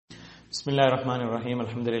Bismillahirrahmanirrahim.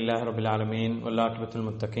 Alhamdulillahi Rabbil Alameen. Wallaaqibatul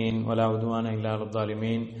muttaqeen. Wala udwana illa alal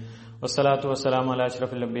zalimin. Wassalatu wassalamu ala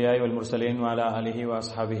ashrafil anbiya'i wal mursalin wa ala alihi wa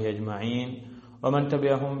ashabihi ajma'in. Wa man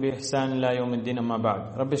tabi'ahum bi ihsan ila yawmiddin amma ba'd.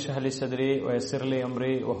 Rabbi shrah li sadri wa yassir li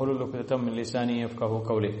amri wa hlul 'uqdatam min lisani yafqahu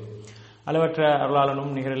qawli. அளவற்ற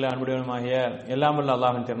அருளாளனும் நிகரில் அன்புடையனுமாகிய எல்லாம் வல்ல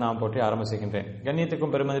அல்லாஹ்வின் திருநாமம் போற்றி ஆரம்ப செய்கின்றேன்.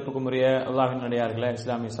 கண்ணியத்துக்கும் பெருமதிப்புக்கும் உரிய அல்லாஹ்வின் அடியார்களே,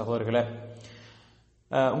 இஸ்லாமிய சகோதரர்களே,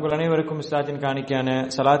 உங்கள் அனைவருக்கும் இஸ்லாத்தின் காணிக்கையான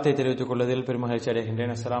சலாத்தை தெரிவித்துக் கொள்வதில் பெருமகிழ்ச்சி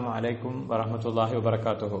அடைகின்றேன். அஸ்ஸலாமு அலைக்கும் வரஹ்மத்துல்லாஹி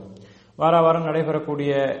வபரகாத்துஹு. வார வாரம்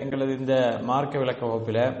நடைபெறக்கூடிய எங்களது இந்த மார்க்க விளக்க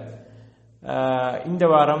வகுப்பில் இந்த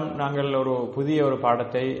வாரம் நாங்கள் ஒரு புதிய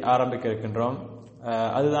பாடத்தை ஆரம்பிக்க இருக்கின்றோம்.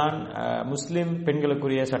 அதுதான் முஸ்லிம்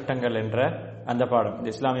பெண்களுக்குரிய சட்டங்கள் என்ற அந்த பாடம். இந்த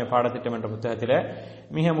இஸ்லாமிய பாடத்திட்டம் என்ற புத்தகத்தில்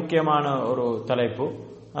மிக முக்கியமான ஒரு தலைப்பு,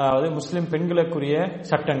 அதாவது முஸ்லிம் பெண்களுக்குரிய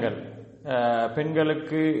சட்டங்கள்.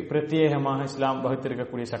 பெண்களுக்கு பிரத்யேகமாக இஸ்லாம்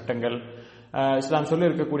வகுத்திருக்கக்கூடிய சட்டங்கள், இஸ்லாம் சொல்லி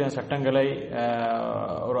இருக்கக்கூடிய சட்டங்களை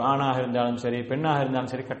ஒரு ஆணாக இருந்தாலும் சரி பெண்ணாக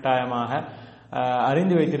இருந்தாலும் சரி கட்டாயமாக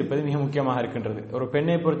அறிந்து வைத்திருப்பது மிக முக்கியமாக இருக்கின்றது. ஒரு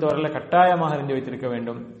பெண்ணை பொறுத்தவரையில் கட்டாயமாக அறிந்து வைத்திருக்க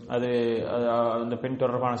வேண்டும் அது அந்த பெண்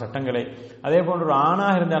தொடர்பான சட்டங்களை. அதே போன்று ஒரு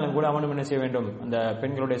ஆணாக இருந்தாலும் கூட அவனும் என்ன செய்ய வேண்டும், அந்த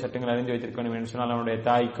பெண்களுடைய சட்டங்களை அறிந்து வைத்திருக்க வேண்டும் என்று சொன்னால் அவனுடைய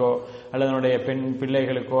தாய்க்கோ அல்லது அவனுடைய பெண்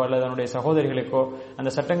பிள்ளைகளுக்கோ அல்லது அவனுடைய சகோதரிகளுக்கோ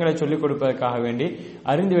அந்த சட்டங்களை சொல்லிக் கொடுப்பதற்காக வேண்டி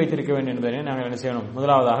அறிந்து வைத்திருக்க வேண்டும் என்பதனை நாங்கள் என்ன செய்யணும்,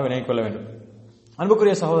 முதலாவதாக விளங்கிக் கொள்ள வேண்டும்.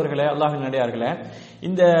 அன்புக்குரிய சகோதரர்களே, அல்லாஹ்வின் அடியார்களே,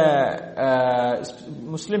 இந்த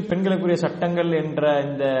முஸ்லிம் பெண்களுக்குரிய சட்டங்கள் என்ற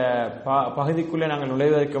இந்த பகுதிக்குள்ளே நாங்கள்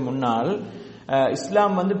நுழைவதற்கு முன்னால்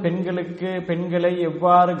இஸ்லாம் பெண்களை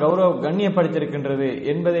எவ்வாறு கண்ணியப்படுத்தியிருக்கின்றது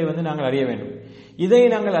என்பதை நாங்கள் அறிய வேண்டும். இதை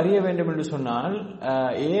நாங்கள் அறிய வேண்டும் என்று சொன்னால்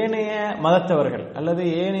ஏனைய மதத்தவர்கள் அல்லது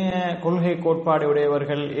ஏனைய கொள்கை கோட்பாடு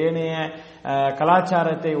உடையவர்கள், ஏனைய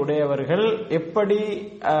கலாச்சாரத்தை உடையவர்கள் எப்படி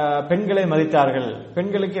பெண்களை மதித்தார்கள்,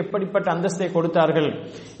 பெண்களுக்கு எப்படிப்பட்ட அந்தஸ்தை கொடுத்தார்கள்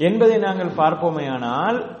என்பதை நாங்கள்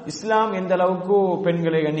பார்ப்போமேயானால் இஸ்லாம் எந்த அளவுக்கு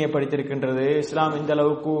பெண்களை கண்ணியப்படுத்தியிருக்கின்றது, இஸ்லாம் எந்த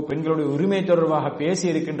அளவுக்கு பெண்களுடைய உரிமை தொடர்பாக பேசி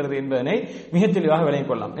இருக்கின்றது என்பதனை மிக தெளிவாக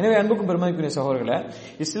விளங்கிக் கொள்ளலாம். எனவே அன்புக்கும் பெருமதிக்குரிய சகோதரர்களே,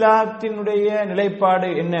 இஸ்லாத்தினுடைய நிலைப்பாடு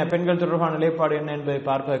என்ன, பெண்கள் தொடர்பான நிலைப்பாடு என்ன என்பதை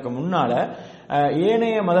பார்ப்பதற்கு முன்னால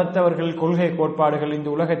ஏனைய மதத்தவர்கள் கொள்கை கோட்பாடுகள், இந்த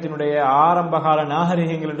உலகத்தினுடைய ஆரம்பகால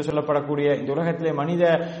நாகரிகங்கள் என்று சொல்லப்படக்கூடிய இந்த உலகத்திலே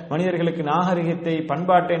மனிதர்களுக்கு நாகரிகத்தை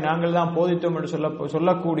பண்பாட்டை நாங்கள் தான் போதித்தோம் என்று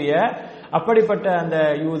சொல்லக்கூடிய அப்படிப்பட்ட அந்த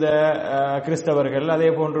யூத கிறிஸ்தவர்கள், அதே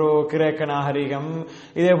போன்று கிரேக்க நாகரிகம்,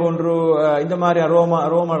 இதே போன்று இந்த மாதிரி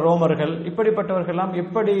ரோமர்கள், இப்படிப்பட்டவர்கள் எல்லாம்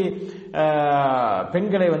எப்படி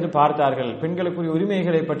பெண்களை பார்த்தார்கள், பெண்களுக்குரிய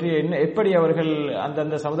உரிமைகளை பற்றி எப்படி அவர்கள்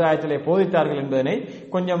அந்தந்த சமுதாயத்திலே போதித்தார்கள் என்பதனை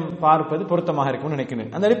கொஞ்சம் பார்ப்பது பொருத்தமாக இருக்கும் நினைக்கிறேன்.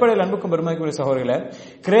 அந்த அடிப்படையில் அன்புக்கும் பெருமைக்குரிய சகோதரர்களே,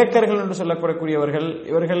 கிரேக்கர்கள் என்று சொல்லக்கூடக்கூடியவர்கள்,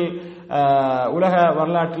 இவர்கள் உலக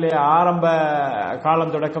வரலாற்றிலே ஆரம்ப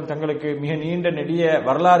காலம் தொடக்கம் தங்களுக்கு மிக நீண்ட நெடிய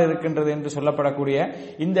வரலாறு இருக்கின்றது என்று சொல்லப்படக்கூடிய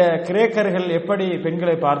இந்த கிரேக்கர்கள் எப்படி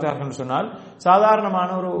பெண்களை பார்த்தார்கள் என்று சொன்னால், சாதாரணமான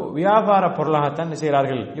ஒரு வியாபார பொருளாகத்தான்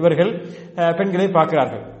செய்கிறார்கள் இவர்கள் பெண்களை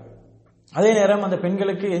பார்க்கிறார்கள். அதே நேரம் அந்த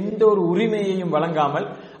பெண்களுக்கு எந்த ஒரு உரிமையையும் வழங்காமல்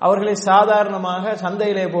அவர்களை சாதாரணமாக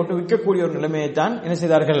சந்தையிலே போட்டு விற்கக்கூடிய ஒரு நிலைமையைத்தான் என்ன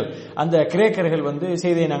செய்தார்கள் அந்த கிரேக்கர்கள்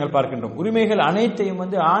செய்தியை நாங்கள் பார்க்கின்றோம். உரிமைகள் அனைத்தையும்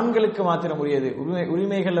ஆண்களுக்கு மாத்திரம் உரியது.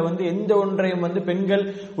 உரிமைகள்ல எந்த ஒன்றையும் பெண்கள்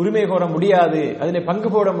உரிமை கோர முடியாது, அதில்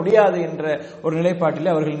பங்கு போட முடியாது என்ற ஒரு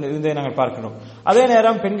நிலைப்பாட்டில் அவர்கள் இருந்ததை நாங்கள் பார்க்கிறோம். அதே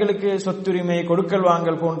நேரம் பெண்களுக்கு சொத்துரிமை, கொடுக்கல்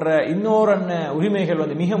வாங்கல் போன்ற இன்னொரு உரிமைகள்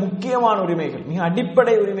மிக முக்கியமான உரிமைகள், மிக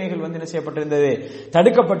அடிப்படை உரிமைகள் என்ன செய்யப்பட்டிருந்தது,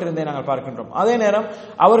 தடுக்கப்பட்டிருந்ததை நாங்கள் பார்க்கிறோம். அதே நேரம்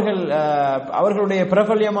அவர்களுடைய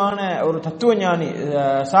பிரபல்யமான ஒரு தத்துவ ஞானி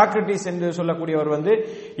சாக்ரட்டிஸ் என்று சொல்லக்கூடியவர்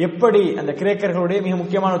எப்படி அந்த கிரேக்கர்களுடைய மிக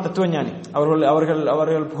முக்கியமான ஒரு தத்துவ ஞானி,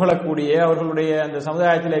 அவர்கள் புகழக்கூடிய அவர்களுடைய அந்த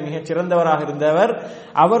சமுதாயத்திலே மிக சிறந்தவராக இருந்தவர்,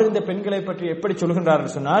 அவர் இந்த பெண்களை பற்றி எப்படி சொல்கின்றார்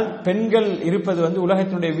சொன்னால், பெண்கள் இருப்பது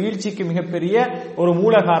உலகத்தினுடைய வீழ்ச்சிக்கு மிகப்பெரிய ஒரு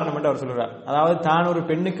மூல காரணம் என்று அவர் சொல்கிறார். அதாவது தான் ஒரு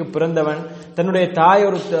பெண்ணுக்கு பிறந்தவன், தன்னுடைய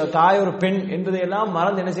தாய் ஒரு பெண் என்பதையெல்லாம்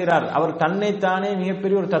மறந்து என்ன செய்கிறார், அவர் தன்னைத்தானே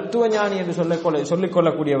மிகப்பெரிய ஒரு தத்துவ ஞானி என்று சொல்லிக்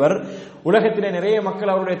கொள்ளக்கூடியவர். உலகத்திலே நிறைய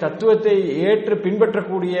மக்கள் அவருடைய தத்துவத்தை ஏற்று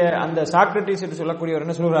பின்பற்றக்கூடிய அந்த சாக்ரட்டிஸ் என்று சொல்லக்கூடியவர்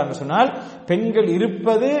என்ன சொல்கிறார் சொன்னால், பெண்கள்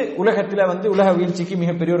இருப்பது உலகத்தில் உலக வீழ்ச்சிக்கு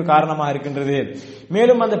மிகப்பெரிய ஒரு காரணமாக இருக்கின்றது.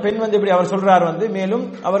 மேலும் அந்த பெண் இப்படி அவர் சொல்றார், மேலும்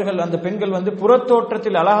அவர்கள் அந்த பெண்கள்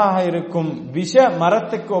புறத்தோற்றத்தில் அழகாக இருக்கும் விஷ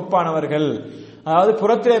மரத்துக்கு ஒப்பானவர்கள். அதாவது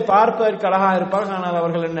புறத்திலே பார்ப்பதற்கு அழகாக இருப்பார்கள், ஆனால்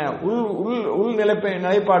அவர்கள் என்ன உள்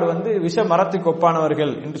நிலைப்பாடு விஷ மரத்துக்கு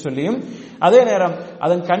ஒப்பானவர்கள் என்று சொல்லியும், அதே நேரம்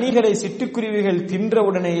அதன் கனிகளை சிட்டுக்குருவிகள் தின்ற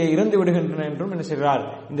உடனேயே இறந்து விடுகின்றன என்றும் என்ன செய்கிறார்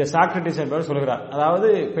இந்த சாக்ரட்டிஸ் என்பவர் சொல்கிறார். அதாவது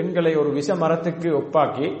பெண்களை ஒரு விஷ மரத்துக்கு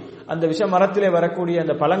ஒப்பாக்கி அந்த விஷ மரத்திலே வரக்கூடிய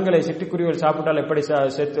அந்த பழங்களை சிட்டுக்குருவிகள் சாப்பிட்டால் எப்படி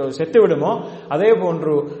செத்து விடுமோ அதே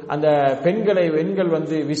போன்று அந்த பெண்கள்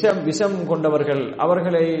விஷம் கொண்டவர்கள்,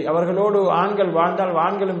 அவர்களோடு ஆண்கள் வாழ்ந்தால்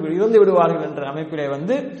ஆண்களும் இறந்து விடுவார்கள் என்ற அமைப்பிலே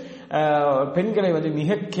பெண்களை வந்து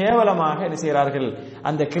மிக கேவலமாக என்ன செய்கிறார்கள்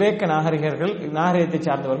அந்த கிரேக்க நாகரிகத்தை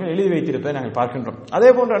சார்ந்தவர்கள் எழுதி வைத்திருப்பதை நாங்கள் பார்க்கின்றோம். அதே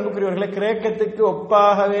போன்று அன்புக்குரியவர்களை கிரேக்கத்துக்கு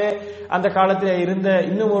ஒப்பாகவே அந்த காலத்தில் இருந்த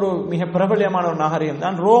இன்னும் ஒரு மிக பிரபல்யமான ஒரு நாகரிகம்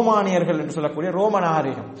தான் ரோமானியர்கள் என்று சொல்லக்கூடிய ரோம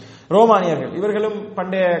நாகரிகம். ரோமானியர்கள் இவர்களும்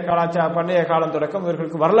பண்டைய காலம் தொடக்கம்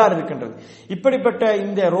இவர்களுக்கு வரலாறு இருக்கின்றது. இப்படிப்பட்ட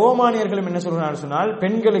இந்த ரோமானியர்களும் என்ன சொல்றாங்க சொன்னால்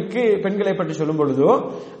பெண்களை பற்றி சொல்லும் பொழுதோ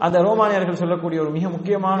அந்த ரோமானியர்கள் சொல்லக்கூடிய ஒரு மிக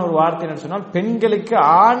முக்கியமான ஒரு வார்த்தை என்ன சொன்னால் பெண்களுக்கு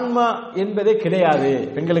ஆன்மா என்பதே கிடையாது,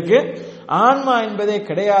 பெண்களுக்கு ஆன்மா என்பதே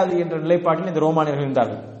கிடையாது என்ற நிலைப்பாட்டில் இந்த ரோமானியர்கள்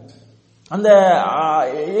இருந்தார்கள். அந்த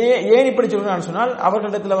ஏன் இப்படி சொல்றான்னு சொன்னால்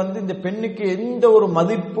அவர்களிடத்துல வந்து இந்த பெண்ணுக்கு எந்த ஒரு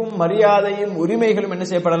மதிப்பும் மரியாதையும் உரிமைகளும் என்ன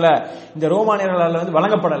செய்யப்படல, இந்த ரோமானியர்களால் வந்து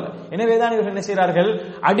வழங்கப்படல. எனவேதான் இவர்கள் என்ன செய்கிறார்கள்,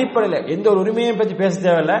 அடிப்படையில் எந்த ஒரு உரிமையை பற்றி பேச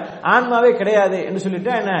தேவையில்லை, ஆன்மாவே கிடையாது என்று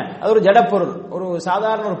சொல்லிட்டு என்ன அது ஒரு ஜடப்பொருள், ஒரு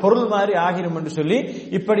சாதாரண ஒரு பொருள் மாதிரி ஆகிரும் என்று சொல்லி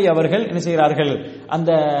இப்படி அவர்கள் என்ன செய்கிறார்கள்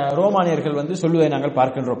அந்த ரோமானியர்கள் வந்து சொல்லுவதை நாங்கள்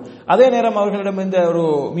பார்க்கின்றோம். அதே நேரம் அவர்களிடம் இந்த ஒரு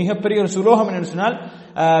மிகப்பெரிய ஒரு சுலோகம் என்னன்னு சொன்னால்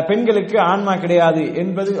பெண்களுக்கு ஆன்மா கிடையாது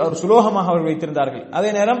என்பது ஒரு சுலோகமாக அவர்கள் வைத்திருந்தார்கள். அதே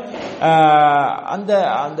நேரம் அந்த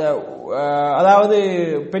அந்த அதாவது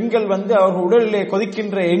பெண்கள் வந்து அவர்கள் உடலிலே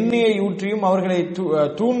கொதிக்கின்ற எண்ணெயை ஊற்றியும் அவர்களை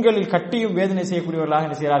தூண்களில் கட்டியும் வேதனை செய்யக்கூடியவர்களாக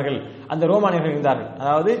என்ன செய்கிறார்கள் அந்த ரோமானியர்கள் இருந்தார்கள்.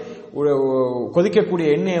 அதாவது கொதிக்கக்கூடிய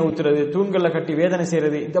எண்ணெயை ஊற்றுறது, தூண்களை கட்டி வேதனை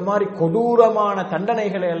செய்யறது, இந்த மாதிரி கொடூரமான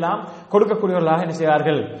தண்டனைகளை எல்லாம் கொடுக்கக்கூடியவர்களாக என்ன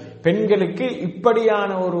செய்வார்கள் பெண்களுக்கு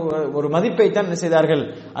இப்படியான ஒரு மதிப்பை தான் என்ன செய்தார்கள்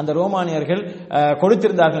அந்த ரோமானியர்கள்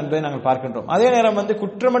கொடுத்திருந்தார்கள் என்பதை நாங்கள் பார்க்கின்றோம். அதே நேரம் வந்து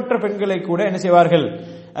குற்றமற்ற பெண்களை கூட என்ன செய்வார்கள்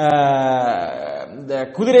இந்த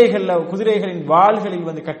குதிரைகளின் வாள்களில்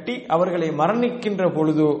வந்து கட்டி அவர்களை மரணிக்கின்ற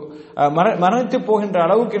பொழுது மரணித்து போகின்ற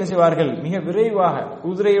அளவுக்கு என்ன செய்வார்கள் மிக விரைவாக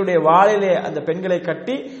குதிரையுடைய வாளிலே அந்த பெண்களை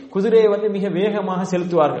கட்டி குதிரையை வந்து மிக வேகமாக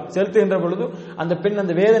செலுத்துகின்ற பொழுது அந்த பெண்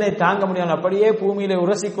அந்த வேதனை தாங்க முடியாமல் அப்படியே பூமியிலே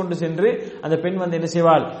உரசி கொண்டு சென்று அந்த பெண் வந்து என்ன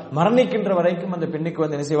செய்வாள் மரணிக்கின்ற வரைக்கும் அந்த பெண்ணுக்கு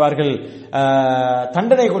வந்து என்ன செய்வார்கள்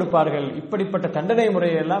தண்டனை கொடுப்பார்கள். இப்படிப்பட்ட தண்டனை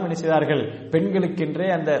முறையெல்லாம் என்ன செய்தார்கள் பெண்களுக்கென்றே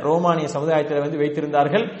அந்த ரோமானிய சமுதாயத்தில் வந்து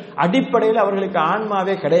வைத்திருந்தார்கள். அடிப்படையில் அவர்களுக்கு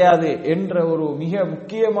ஆன்மாவே கிடையாது என்ற ஒரு மிக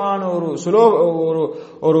முக்கியமான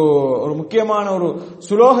ஒரு முக்கியமான ஒரு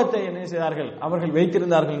சுலோகத்தை என்ன செய்தார்கள் அவர்கள்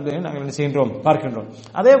வைத்திருந்தார்கள் என்பதை நாங்கள் என்ன செய்கின்றோம் பார்க்கின்றோம்.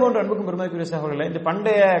 அதே போன்று அன்புக்கும் பெருமதிக்குரிய சகோதரர்களே, இந்த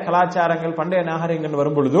பண்டைய கலாச்சாரங்கள் பண்டைய நாகரிகங்கள்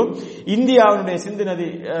வரும்பொழுதும் இந்தியாவினுடைய சிந்து நதி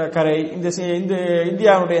கரை இந்த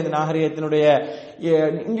இந்தியாவுடைய இந்த நாகரிகத்தினுடைய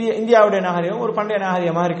இந்தியாவுடைய நாகரிகம் ஒரு பண்டைய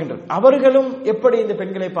நாகரிகமாக இருக்கின்றது. அவர்களும் எப்படி இந்த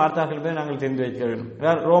பெண்களை பார்த்தார்கள் என்பதை நாங்கள் தெரிந்து வைக்க வேண்டும்.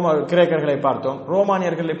 கிரேக்கர்களை பார்த்தோம்,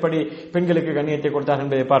 ரோமானியர்கள் எப்படி பெண்களுக்கு கண்ணியத்தை கொடுத்தார்கள்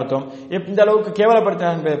என்பதை பார்த்தோம், இந்த அளவுக்கு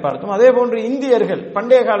கேவலப்படுத்தினார்கள் என்பதை பார்த்தோம். அதே போன்று இந்தியர்கள்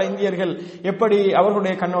பண்டைய கால இந்தியர்கள் எப்படி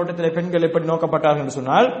அவர்களுடைய கண்ணோட்டத்தில் பெண்கள் எப்படி நோக்கப்பட்டார்கள் என்று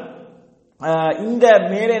சொன்னால் இந்த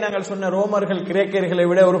மேலே நாங்கள் சொன்ன ரோமர்கள் கிரேக்கர்களை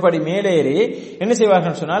விட ஒருபடி மேலேறி என்ன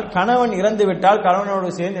செய்வார்கள் சொன்னால் கணவன் இறந்து விட்டால் கணவனோடு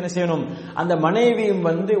சேர்ந்து என்ன செய்யணும் அந்த மனைவியும்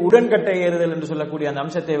வந்து உடன்கட்டை ஏறுதல் என்று சொல்லக்கூடிய அந்த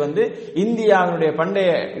அம்சத்தை வந்து இந்தியாவினுடைய பண்டைய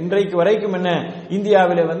இன்றைக்கு வரைக்கும் என்ன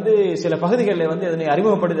இந்தியாவிலே வந்து சில பகுதிகளில் வந்து அதனை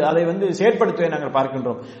அறிமுகப்படுத்தி அதை வந்து செயற்படுத்துவதை நாங்கள்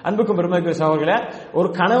பார்க்கின்றோம். அன்புக்கும் பெருமைக்குரிய சகோதரர்களே,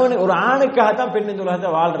 ஒரு கணவன் ஒரு ஆணுக்காகத்தான் பெண் இந்த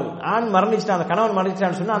உலகத்தை வாழ்றது. ஆண் மரணிச்சிட்டான், அந்த கணவன்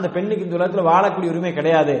மரணிச்சிட்டான்னு சொன்னா அந்த பெண்ணுக்கு இந்த உலகத்தில் வாழக்கூடிய உரிமை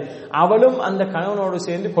கிடையாது. அவளும் அந்த கணவனோடு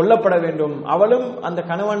சேர்ந்து கொல்லப்பட வேண்டும். அவளும் அந்த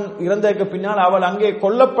கணவன் இறந்ததற்கு பின்னால் அவள் அங்கே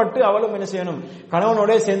கொல்லப்பட்டு அவளும் என்ன செய்யணும்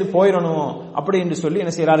கணவனோட சேர்ந்து போயிடணும் அப்படி என்று சொல்லி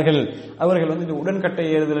என்ன செய்கிறார்கள் அவர்கள் வந்து இந்த உடன்கட்டை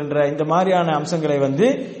ஏறுதல் என்ற இந்த மாதிரியான அம்சங்களை வந்து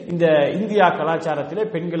இந்த இந்தியா கலாச்சாரத்திலே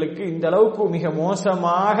பெண்களுக்கு இந்த அளவுக்கு மிக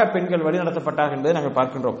மோசமாக பெண்கள் வழிநடத்தப்பட்டார்கள் என்பதை நாங்கள்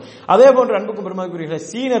பார்க்கின்றோம். அதே போன்று அன்புக்கும் பெருமதிக்குரிய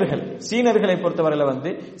சீனர்களை பொறுத்தவரையில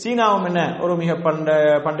வந்து சீனாவும் என்ன ஒரு மிக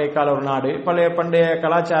பண்டைய கால ஒரு நாடு, பண்டைய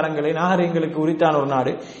கலாச்சாரங்களை நாகரிகங்களுக்கு உரித்தான ஒரு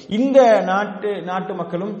நாடு. இந்த நாட்டு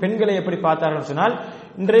மக்களும் பெண்களை எப்படி பார்த்தார்கள் சொன்னால்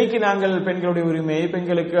இன்றைக்கு நாங்கள் பெண்களுடைய உரிமை,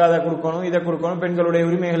 பெண்களுக்கு அதை கொடுக்கணும் இதை கொடுக்கணும், பெண்களுடைய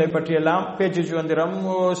உரிமைகளை பற்றி எல்லாம் பேச்சு சுதந்திரம்,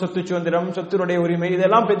 சொத்து சுதந்திரம், சொத்துடைய உரிமை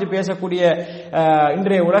இதெல்லாம் பற்றி பேசக்கூடிய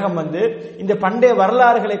இன்றைய உலகம் வந்து இந்த பண்டைய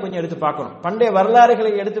வரலாறுகளை கொஞ்சம் எடுத்து பார்க்கணும். பண்டைய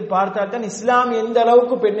வரலாறுகளை எடுத்து பார்த்தால் தான் இஸ்லாம் எந்த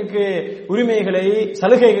அளவுக்கு பெண்ணுக்கு உரிமைகளை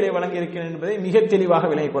சலுகைகளை வழங்கி இருக்கிறது என்பதை மிக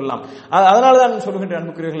தெளிவாக விளங்கிக் கொள்ளலாம். அதனால்தான் சொல்கின்ற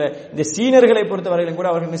அன்புக்குரியவர்களே, இந்த சீனர்களை பொறுத்தவரையிலும் கூட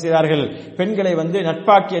அவர்கள் என்ன செய்கிறார்கள் பெண்களை வந்து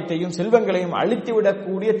நட்பாக்கியத்தையும் செல்வங்களையும்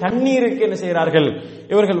அழித்துவிடக்கூடிய தண்ணீருக்கு என்ன செய்கிறார்கள்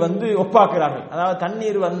இவர்கள் வந்து ஒப்பாக்குகிறார்கள். அதாவது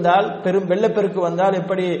தண்ணீர் வந்தால் பெரும் வெள்ளப்பெருக்கு வந்தால்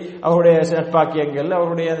எப்படி அவருடைய நட்பாக்கியங்கள்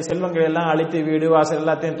அவருடைய செல்வங்கள் எல்லாம் அழித்து வீடு வாசல்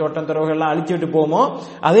எல்லாத்தையும் தோட்டம் துறவுகள் எல்லாம் அழித்து விட்டு போமோ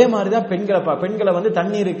அதே மாதிரிதான் பெண்களை வந்து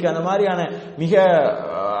தண்ணீருக்கு அந்த மாதிரியான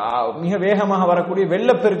மிக வேகமாக வரக்கூடிய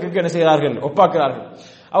வெள்ளப்பெருக்கு என்ன செய்கிறார்கள் ஒப்பாக்குகிறார்கள்.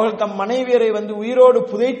 அவர்கள் தம் மனைவியரை வந்து உயிரோடு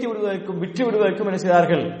புதைத்து விடுவதற்கும் விற்று விடுவதற்கும் என்ன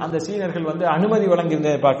செய்தார்கள் அந்த சீனர்கள் வந்து அனுமதி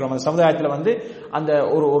வழங்கியிருந்ததை பார்க்கிறோம். அந்த சமுதாயத்தில் வந்து அந்த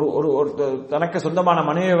ஒரு தனக்கு சொந்தமான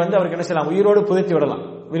மனைவியை வந்து அவருக்கு என்ன செய்யலாம் உயிரோடு புதைத்து விடலாம்.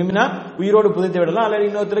 விரும்பினா உயிரோடு புதைத்து விடலாம், அல்லது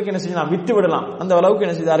இன்னொருத்தருக்கு என்ன செய்யலாம், வித்து விடலாம். அந்த அளவுக்கு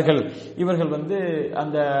என்ன செய்தார்கள் இவர்கள் வந்து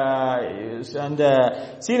அந்த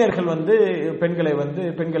சீனியர்கள் வந்து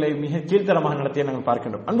பெண்களை மிக கீழ்த்தரமாக நடத்திய நாங்கள்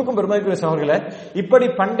பார்க்கின்றோம். அன்புக்கும் பெருமதிக்குரிய சகோதரர்களே, இப்படி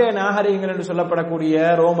பண்டைய நாகரிகங்கள் என்று சொல்லப்படக்கூடிய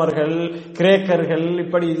ரோமர்கள், கிரேக்கர்கள்,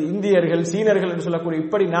 இப்படி இந்தியர்கள், சீனர்கள் என்று சொல்லக்கூடிய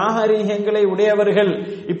இப்படி நாகரிகங்களை உடையவர்கள்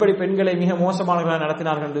இப்படி பெண்களை மிக மோசமானவர்களாக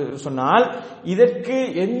நடத்தினார்கள் என்று சொன்னால் இதற்கு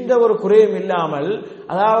எந்த ஒரு குறையும் இல்லாமல்,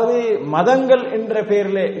 அதாவது மதங்கள் என்ற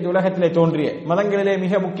பெயரிலே இந்த உலகத்திலே தோன்றிய மதங்களிலே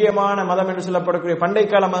மிக முக்கியமான மதம் என்று சொல்லப்படக்கூடிய பண்டை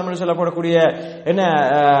கால மதம் என்று சொல்லப்படக்கூடிய என்ன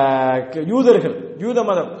யூதர்கள், யூத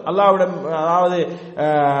மதம், அல்லாஹ்விடம், அதாவது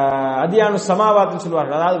அதியானு சமாவாத்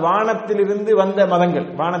சொல்வார்கள், அதாவது வானத்திலிருந்து வந்த மதங்கள்,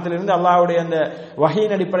 வானத்திலிருந்து அல்லாஹ்வுடைய அந்த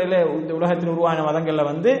வஹீன் அடிப்படையில் இந்த உலகத்தில் உருவான மதங்கள்ல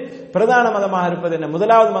வந்து பிரதான மதமாக இருப்பது என்ன,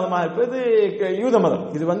 முதலாவது மதமாக இருப்பது யூத மதம்.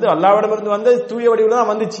 இது வந்து அல்லாஹ்விடமிருந்து வந்து தூய வடிவில்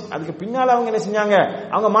தான் வந்துச்சு. அதுக்கு பின்னால் அவங்க என்ன செஞ்சாங்க,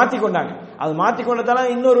 அவங்க மாத்திக்கொண்டாங்க. அது மாத்திக்கொண்டதால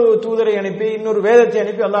இன்னொரு தூதரை அனுப்பி இன்னொரு வேதத்தை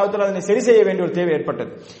அனுப்பி அல்லாஹ் தஆலா அதனை சரி செய்ய வேண்டிய ஒரு தேவை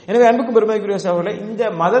ஏற்பட்டது. எனவே அன்புக்கும் பெருமதிக்குரிய சகோதரர்களே, இந்த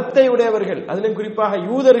மதத்தை உடையவர்கள், அதிலும் குறிப்பாக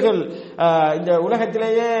யூதர்கள், இந்த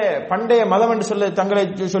உலகத்திலேயே பண்டைய மதம் என்று சொல்ல தங்களை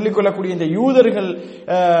சொல்லிக் கொள்ளக்கூடிய இந்த யூதர்கள்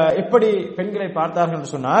எப்படி பெண்களை பார்த்தார்கள்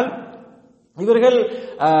என்று சொன்னால், இவர்கள்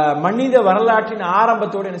மனித வரலாற்றின்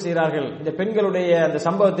ஆரம்பத்தோடு என்ன செய்கிறார்கள், இந்த பெண்களுடைய அந்த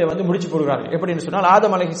சம்பவத்தை வந்து முடிச்சு போடுகிறார்கள். எப்படின்னு சொன்னால்,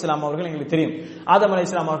 ஆதம் அலைஹிஸ்ஸலாம் அவர்கள் எங்களுக்கு தெரியும், ஆதம்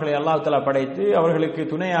அலைஹிஸ்ஸலாம் அவர்களை அல்லாஹ் தஆலா படைத்து அவர்களுக்கு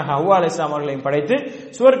துணையாக ஹவ்வா அலைஹிஸ்ஸலாம் அவர்களையும் படைத்து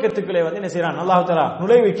சுவர்க்கத்துக்குள்ளே வந்து என்ன செய்கிறான், அல்லாஹ் தஆலா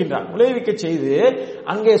நுழைவிக்கின்றான். நுழைவிக்க செய்து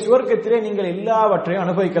அங்கே சுவர்க்கத்திலே நீங்கள் எல்லாவற்றையும்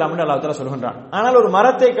அனுபவிக்கலாம் என்று அல்லாஹ் தஆலா சொல்கின்றான். ஆனால் ஒரு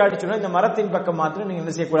மரத்தை காட்டி சொன்னால் இந்த மரத்தின் பக்கம் மாத்திரம் நீங்கள்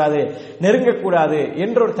என்ன செய்யக்கூடாது, நெருங்கக்கூடாது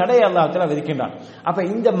என்ற ஒரு தடையை அல்லாஹ் தஆலா விதிக்கின்றான். அப்ப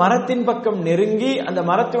இந்த மரத்தின் பக்கம் நெருங்கி அந்த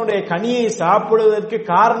மரத்தினுடைய கனியை சாப்பிடுவதற்கு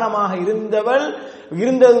காரணமாக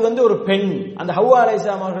இருந்தது வந்து ஒரு பெண், அந்த ஹவ்வா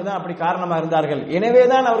அலைஹிஸ்ஸலாம் அவர்கள் தான் அப்படி காரணமாக இருந்தார்கள்.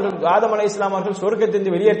 எனவேதான் அவர்கள் ஆதம் அலைஹிஸ்ஸலாம் அவர்கள்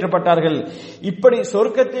சொர்க்கத்திலிருந்து வெளியேற்றப்பட்டார்கள். இப்படி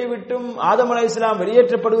சொர்க்கத்தை விட்டும் ஆதம் அலைஹிஸ்ஸலாம்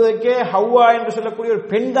வெளியேற்றப்படுவதற்கே ஹவ்வா என்று சொல்லக்கூடிய ஒரு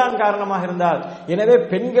பெண் தான் காரணமாக இருந்தார். எனவே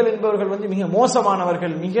பெண்கள் என்பவர்கள் வந்து மிக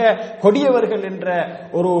மோசமானவர்கள், மிக கொடியவர்கள் என்ற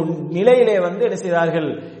ஒரு நிலையிலே வந்து என்ன செய்தார்கள்,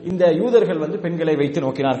 இந்த யூதர்கள் வந்து பெண்களை வைத்து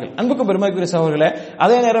நோக்கினார்கள். அன்புக்கும் பெருமதிக்குரிய சகோதரர்களே,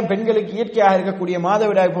 அதே நேரம் பெண்களுக்கு இயற்கையாக இருக்கக்கூடிய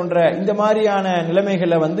மாதவிடாய் போன்ற இந்த மாதிரியான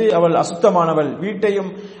நிலைமைகளை வந்து அவள் அசுத்தமானவள், வீட்டையும்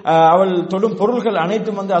அவள் தொடும் பொருள்கள்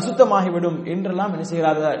அனைத்தும் வந்து அசுத்தமாகிவிடும் என்றெல்லாம் என்ன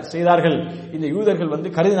செய்தார்கள் இந்த யூதர்கள் வந்து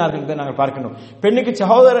கருதினார்கள் என்று நாங்கள் பார்க்கணும். பெண்ணுக்கு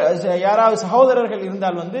யாராவது சகோதரர்கள்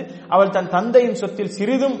இருந்தால் வந்து அவள் தன் தந்தையின் சொத்தில்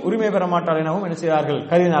சிறிதும் உரிமை பெற மாட்டாள் எனவும் என்ன செய்தார்கள்,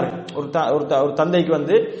 கருதினார்கள். ஒரு தந்தைக்கு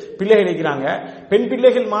வந்து பிள்ளைகள் இருக்கிறாங்க, பெண்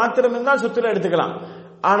பிள்ளைகள் மாத்திரம் இருந்தால் சொத்துல எடுத்துக்கலாம்.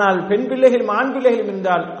 ஆனால் பெண் பிள்ளைகள் ஆண் பிள்ளைகள்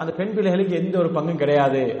இருந்தால் அந்த பெண் பிள்ளைகளுக்கு எந்த ஒரு பங்கும்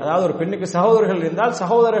கிடையாது. அதாவது ஒரு பெண்ணுக்கு சகோதரர்கள் இருந்தால்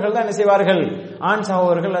சகோதரர்கள் தான் என்ன செய்வார்கள், ஆண்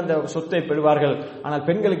சகோதரர்கள் அந்த சொத்தை பெறுவார்கள். ஆனால்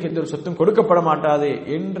பெண்களுக்கு எந்த ஒரு சொத்தும் கொடுக்கப்பட மாட்டாது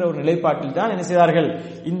என்ற ஒரு நிலைப்பாட்டில் தான் என்ன செய்தார்கள்,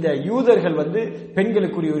 இந்த யூதர்கள் வந்து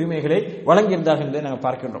பெண்களுக்குரிய உரிமைகளை வழங்கியிருந்தார்கள் என்பதை நாங்கள்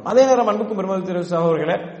பார்க்கின்றோம். அதே நேரம் அன்புக்கும் பெருமதிக்குரிய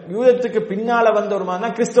சகோதரர்களே, யூதத்துக்கு பின்னால வந்த ஒரு மதம்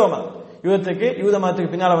தான் கிறிஸ்தவ மதம். யூத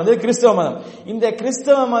மதத்துக்கு பின்னால வந்து கிறிஸ்தவ மதம். இந்த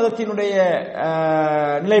கிறிஸ்தவ மதத்தினுடைய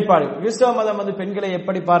நிலைப்பாடு, கிறிஸ்தவ மதம் வந்து பெண்களை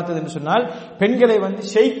எப்படி பார்த்தது என்று சொன்னால், பெண்களை வந்து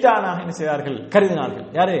ஷைத்தானாக என்ன செய்தார்கள், கருதினார்கள்.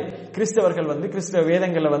 யாரு, கிறிஸ்தவர்கள் வந்து கிறிஸ்தவ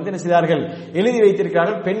வேதங்கள்ல வந்து என்ன செய்தார்கள், எழுதி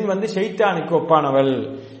வைத்திருக்கிறார்கள், பெண் வந்து ஷைத்தானுக்கு ஒப்பானவள்.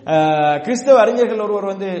 கிறிஸ்தவ அறிஞர்கள்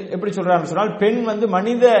ஒருவர் வந்து எப்படி சொல்றாரு சொன்னால், பெண் வந்து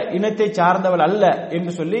மனித இனத்தை சார்ந்தவள் அல்ல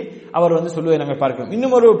என்று சொல்லி அவர் வந்து சொல்லுவதை நாங்கள் பார்க்கிறோம்.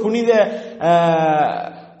 இன்னும் ஒரு புனித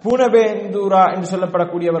பூனபேந்துரா என்று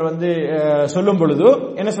சொல்லப்படக்கூடியவர் வந்து சொல்லும் பொழுது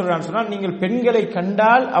என்ன சொல்றான்னு சொன்னால், நீங்கள் பெண்களை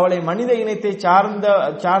கண்டால் அவளை மனித இனத்தை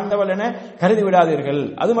சார்ந்தவள் என கருதி விடாதீர்கள்,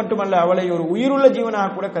 அது மட்டுமல்ல அவளை ஒரு உயிருள்ள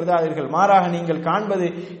ஜீவனாக கூட கருதாதீர்கள், மாறாக நீங்கள் காண்பது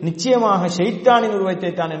நிச்சயமாக ஷைத்தானின்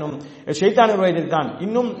உருவத்தை தான் எனும் ஷைத்தானின் உருவத்தை தான்,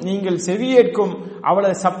 இன்னும் நீங்கள் செவியேற்கும்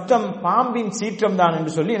அவளது சப்தம் பாம்பின் சீற்றம் தான்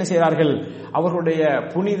என்று சொல்லி என்ன செய்கிறார்கள், அவர்களுடைய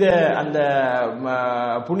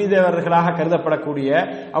புனிதவர்களாக கருதப்படக்கூடிய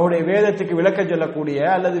அவருடைய வேதத்துக்கு விளக்க சொல்லக்கூடிய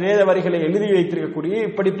அல்லது வேத வரிகளை எழுதி வைத்திருக்கக்கூடிய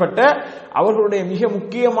இப்படிப்பட்ட அவர்களுடைய மிக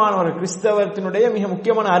முக்கியமானவர்கள், கிறிஸ்தவத்தினுடைய மிக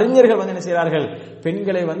முக்கியமான அறிஞர்கள் வந்து என்ன செய்கிறார்கள்,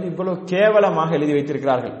 பெண்களை வந்து இவ்வளவு கேவலமாக எழுதி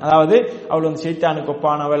வைத்திருக்கிறார்கள். அதாவது அவள் வந்து ஷைத்தானுக்கு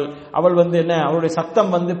ஒப்பானவள், அவள் வந்து என்ன, அவளுடைய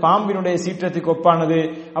சத்தம் வந்து பாம்பினுடைய சீற்றத்துக்கு ஒப்பானது,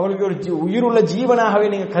 அவளுக்கு ஒரு உயிருள்ள ஜீவனாகவே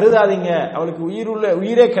நீங்க கருதாதீங்க, அவளுக்கு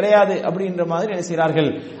உயிரே கிடையாது அப்படின்ற மாதிரி என்ன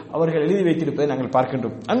செய்கிறார்கள், அவர்கள் எழுதி வைத்திருப்பதை நாங்கள்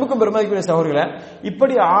பார்க்கின்றோம். அன்புக்கும் பெருமதிக்குரிய சகோதரர்களே,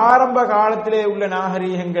 இப்படி ஆரம்ப காலத்திலே உள்ள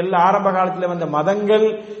நாகரீகங்கள், ஆரம்ப காலத்தில் வந்த மதங்கள்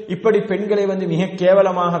இப்படி பெண்களை வந்து மிக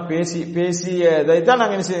கேவலமாக பேசியதைத்தான்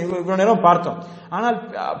நாங்கள் இவ்வளவு நேரம் பார்த்தோம். ஆனால்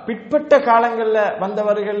பிற்பட்ட காலங்களில்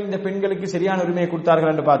வந்தவர்கள் இந்த பெண்களுக்கு சரியான உரிமையை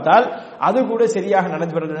கொடுத்தார்கள் என்று பார்த்தால் அது கூட சரியாக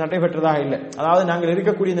நடைபெற்றதாக இல்லை. அதாவது நாங்கள்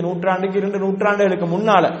இருக்கக்கூடிய இந்த நூற்றாண்டுக்கு 2 நூற்றாண்டுகளுக்கு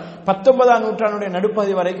முன்னால 19ஆம் நூற்றாண்டுடைய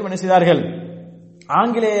நடுப்பகுதி வரைக்கும் என்ன செய்தார்கள்,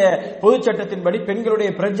 ஆங்கிலேய பொது சட்டத்தின்படி பெண்களுடைய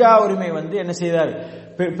பிரஜா உரிமை வந்து என்ன செய்தார்,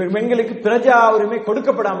 பெண்களுக்கு பிரஜா உரிமை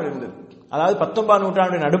கொடுக்கப்படாமல் இருந்தது. அதாவது 19ஆம்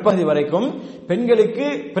நூற்றாண்டு நடுப்பகுதி வரைக்கும் பெண்களுக்கு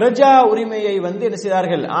பிரஜா உரிமையை வந்து என்ன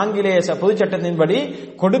செய்தார்கள், ஆங்கிலேய பொது சட்டத்தின்படி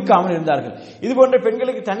கொடுக்காமல் இருந்தார்கள். இது போன்ற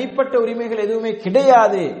பெண்களுக்கு தனிப்பட்ட உரிமைகள் எதுவுமே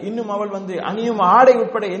கிடையாது. இன்னும் அவள் வந்து அணியும் ஆடை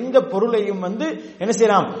உட்பட எந்த பொருளையும் வந்து என்ன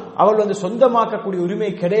செய்யலாம், அவள் வந்து சொந்தமாக்கக்கூடிய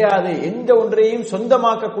உரிமை கிடையாது. எந்த ஒன்றையும்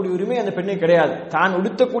சொந்தமாக்கக்கூடிய உரிமை அந்த பெண்ணை கிடையாது. தான்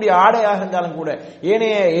உடுத்தக்கூடிய ஆடையாக இருந்தாலும் கூட,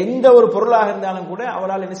 ஏனைய எந்த ஒரு பொருளாக இருந்தாலும் கூட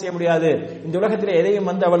அவளால் என்ன செய்ய முடியாது, இந்த உலகத்தில் எதையும்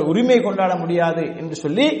வந்து அவள் உரிமை கொண்டாட முடியாது என்று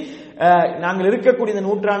சொல்லி நாங்கள் இருக்கக்கூடிய இந்த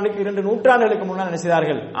நூற்றாண்டுக்கு 2 நூற்றாண்டுகளுக்கு முன்னால் என்ன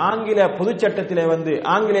செய்தார்கள், ஆங்கில பொது சட்டத்திலே வந்து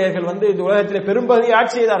ஆங்கிலேயர்கள் வந்து இந்த உலகத்திலே பெரும்பகுதியை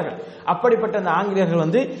ஆட்சி செய்தார்கள். அப்படிப்பட்ட அந்த ஆங்கிலேயர்கள்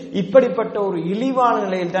வந்து இப்படிப்பட்ட ஒரு இழிவான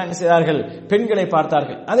நிலையில் தான் என்ன செய்தார்கள், பெண்களை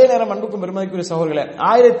பார்த்தார்கள். அதே நேரம் அன்புக்கும் பெருமதிக்குரிய சகோதரர்களே,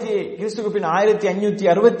 கிறிஸ்துவுக்கு பின்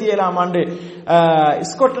 1567ஆம் ஆண்டு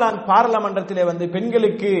ஸ்காட்லாந்து பாராளுமன்றத்திலே வந்து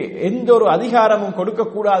பெண்களுக்கு எந்த ஒரு அதிகாரமும் கொடுக்க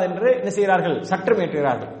கூடாது என்று என்ன செய்கிறார்கள், சட்டம்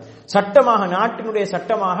ஏற்றுகிறார்கள். சட்டமாக, நாட்டினுடைய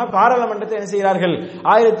சட்டமாக பாராளுமன்றத்தை என்ன செய்கிறார்கள்,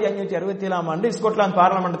 1567ஆம் ஆண்டு ஸ்காட்லாந்து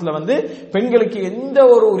பாராளுமன்றத்தில் வந்து பெண்களுக்கு எந்த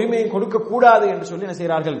ஒரு உரிமையும் கொடுக்க கூடாது என்று சொல்லி என்ன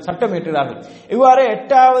செய்கிறார்கள், சட்டம் ஏற்றுகிறார்கள். இவ்வாறு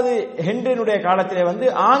 8வது ஹென்ரியினுடைய காலத்திலே வந்து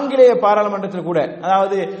ஆங்கிலேய பாராளுமன்றத்தில் கூட,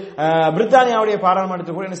 அதாவது பிரித்தானியாவுடைய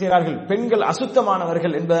பாராளுமன்றத்தில் கூட என்ன செய்கிறார்கள், பெண்கள்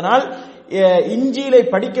அசுத்தமானவர்கள் என்பதனால் இஞ்சிலை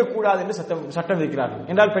படிக்கக்கூடாது என்று சட்டம் இருக்கிறார்கள்.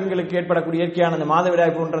 என்றால் பெண்களுக்கு ஏற்படக்கூடிய இயற்கையான அந்த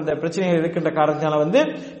மாதவிடாய் போன்ற அந்த பிரச்சனைகள் இருக்கின்ற காரணத்தினால வந்து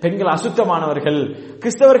பெண்கள் அசுத்தமானவர்கள்.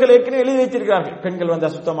 கிறிஸ்தவர்கள் ஏற்கனவே எழுதி வைத்திருக்கிறார்கள், பெண்கள் வந்து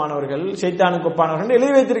அசுத்தமானவர்கள், சைத்தானுக்கு ஒப்பானவர்கள்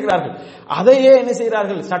எழுதி வைத்திருக்கிறார்கள். அதையே என்ன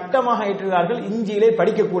செய்கிறார்கள், சட்டமாக ஏற்றுகிறார்கள், இஞ்சிலை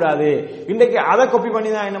படிக்கக்கூடாது. இன்றைக்கு அதை காப்பி பண்ணி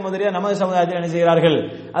தான் என்ன மாதிரியா நமது சமுதாயத்தில் என்ன செய்கிறார்கள்,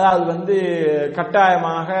 அதாவது வந்து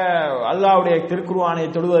கட்டாயமாக அல்லாஹ்வுடைய திருக்குர்ஆனை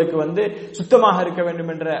தொழுவதற்கு வந்து சுத்தமாக இருக்க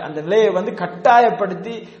வேண்டும் என்ற அந்த நிலையை வந்து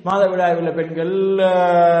கட்டாயப்படுத்தி மாதவிடாய் உள்ள பெண்கள்,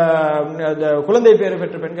 குழந்தை பேறு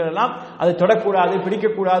பெற்ற பெண்கள் எல்லாம் அதை தொடக்கூடாது,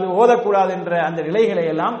 பிடிக்கக்கூடாது, ஓதக்கூடாது என்ற அந்த நிலைகளை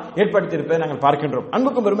எல்லாம் ஏற்படுத்தியிருப்பதை நாங்கள் பார்க்கின்றோம்.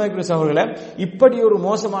 அன்புக்கும் பெருமைக்குரிய சகோதரர்களே, இப்படி ஒரு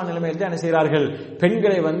மோசமான நிலைமையில் தான் என்ன செய்கிறார்கள்,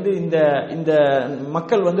 பெண்களை வந்து இந்த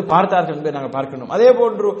மக்கள் வந்து பார்த்தார்கள் என்பதை நாங்கள் பார்க்கின்றோம். அதே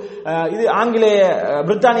போன்று இது ஆங்கிலேய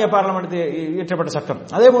பிரித்தானிய பார்லிமென்ட் இயற்றப்பட்ட சட்டம்.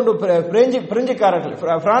 அதே போன்று பிரெஞ்சுக்காரர்கள்,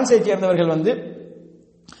 பிரான்சை சேர்ந்தவர்கள் வந்து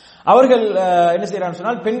அவர்கள் என்ன செய்யறாங்க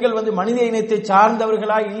சொன்னால், பெண்கள் வந்து மனித இனத்தை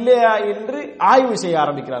சார்ந்தவர்களா இல்லையா என்று ஆய்வு செய்ய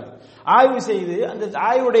ஆரம்பிக்கிறார்கள். ஆய்வு செய்து அந்த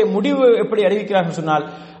ஆய்வுடைய முடிவு எப்படி அறிவிக்கிறார்கள் சொன்னால்,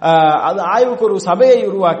 அது ஆய்வுக்கு ஒரு சபையை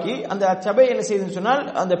உருவாக்கி அந்த சபை என்ன செய்யுதுன்னு சொன்னால்,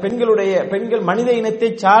 அந்த பெண்கள் மனித இனத்தை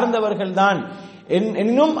சார்ந்தவர்கள் தான்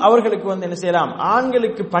இன்னும் அவர்களுக்கு வந்து என்ன செய்யலாம்,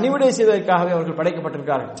 ஆண்களுக்கு பணிவிடை செய்வதற்காகவே அவர்கள்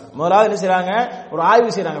படைக்கப்பட்டிருக்கார்கள். முதலாவது என்ன செய்யறாங்க, ஒரு ஆய்வு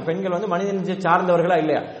செய்யறாங்க, பெண்கள் வந்து மனிதனை சார்ந்தவர்களா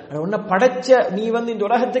இல்லையா, உன்னை படைச்ச நீ வந்து இந்த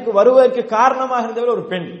உலகத்துக்கு வருவதற்கு காரணமாக இருந்தவர் ஒரு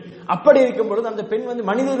பெண், அப்படி இருக்கும் பொழுது அந்த பெண் வந்து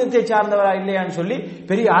மனித இனத்தை சார்ந்தவரா இல்லையான்னு சொல்லி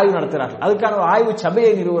பெரிய ஆய்வு நடத்துகிறார்கள். அதுக்கான ஒரு ஆய்வு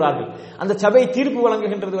சபையை நிறுவுகிறார்கள். அந்த சபை தீர்ப்பு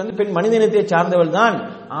வழங்குகின்றது வந்து பெண் மனித இனத்தை சார்ந்தவள் தான்,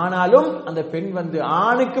 ஆனாலும் அந்த பெண் வந்து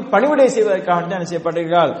ஆணுக்கு பணிவிடை செய்வதற்காக என்ன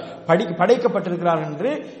செய்யப்பட்டிருக்கிறார்கள், படைக்கப்பட்டிருக்கிறார்கள்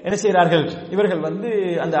என்று என்ன செய்கிறார்கள், இவர்கள் வந்து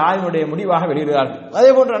அந்த ஆய்வுடைய முடிவாக வெளியிடுகிறார்கள். அதே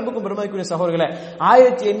போன்று அன்புக்கும் பெருமதிக்குரிய சகோதரர்களே,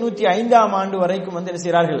 1805ஆம் ஆண்டு வரைக்கும் வந்து என்ன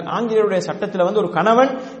செய்கிறார்கள், ஆங்கிலேயருடைய சட்டத்தில் வந்து ஒரு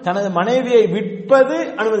கணவன் தனது மனைவியை விற்பது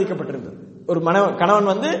அனுமதிக்கப்பட்டிருந்தது. ஒரு கணவன்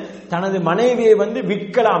வந்து தனது மனைவியை வந்து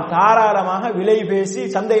விற்கலாம், தாராளமாக விலை பேசி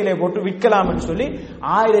சந்தையிலே போட்டு விற்கலாம் என்று சொல்லி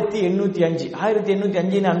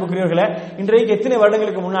 1805 அன்புக்குரியவர்களே, இன்றைக்கு எத்தனை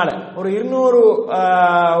வருடங்களுக்கு முன்னால, ஒரு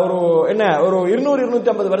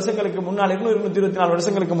 200-250 வருஷங்களுக்கு முன்னால், 224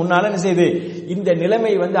 வருஷங்களுக்கு முன்னால என்ன செய்து இந்த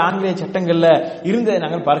நிலைமை வந்து ஆங்கிலேய சட்டங்கள்ல இருந்ததை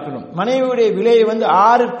நாங்கள் பார்க்கணும். மனைவியுடைய விலையை வந்து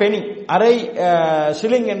 6 பெனி, அரை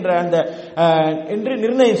ஷில்லிங் என்ற அந்த என்று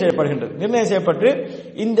நிர்ணயம் செய்யப்பட்டு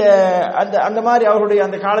இந்த அந்த மாதிரி அவர்களுடைய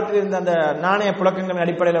அந்த காலத்தில் இருந்த அந்த நாணய புழக்கங்களின்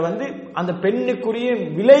அடிப்படையில் வந்து அந்த பெண்ணுக்குரிய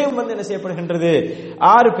விலையும் வந்து என்ன செய்யப்படுகின்றது,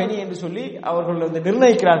 6 பெனி என்று சொல்லி அவர்கள் வந்து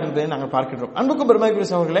நிர்ணயிக்கிறார்கள் என்பதை நாங்கள் பார்க்கின்றோம். அன்புக்கும் பெருமைக்குரிய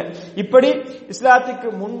சகோதரர்களே, இப்படி இஸ்லாத்துக்கு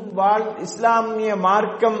முன் இஸ்லாமிய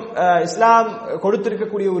மார்க்கம், இஸ்லாம்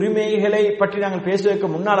கொடுத்திருக்கக்கூடிய உரிமைகளை பற்றி நாங்கள் பேசுவதற்கு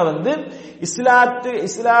முன்னால வந்து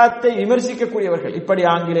இஸ்லாத்தை விமர்சிக்கக்கூடியவர்கள், இப்படி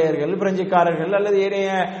ஆங்கிலேயர்கள், பிரெஞ்சுக்காரர்கள் அல்லது ஏனைய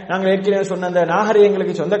நாங்கள் ஏற்கனவே சொன்ன அந்த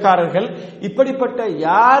நாகரிகங்களுக்கு சொந்தக்காரர்கள், இப்படிப்பட்ட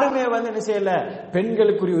யாருமே வந்து என்ன செய்யல,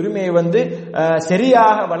 பெண்களுக்குரிய உரிமையை வந்து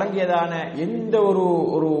சரியாக வழங்கியதான எந்த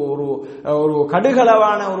ஒரு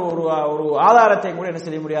கடுகளவான ஒரு ஆதாரத்தை கூட என்ன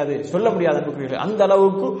செய்ய முடியாது, சொல்ல முடியாது. அந்த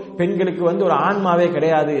அளவுக்கு பெண்களுக்கு வந்து ஒரு ஆன்மாவே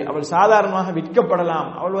கிடையாது, அவள் சாதாரணமாக விற்கப்படலாம்,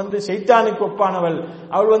 அவள் வந்து சைத்தானுக்கு ஒப்பானவள்,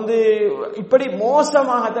 அவள் வந்து இப்படி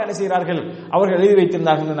மோசமாகத்தான் என்ன செய்கிறார்கள் அவர்கள் எழுதி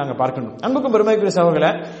வைத்திருந்தார்கள் என்று நாங்கள் பார்க்கணும். அன்புக்கும் பெருமைக்குரிய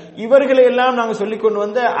சகோதரர்களே, இவர்களை எல்லாம் நாங்கள் சொல்லிக் கொண்டு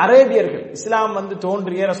வந்த அரேபியர்கள், இஸ்லாம் வந்து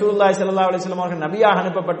தோன்றிய ரசூலுல்லாஹி ஸல்லல்லாஹு அலைஹி வஸல்லம் அவர்கள் நபியாக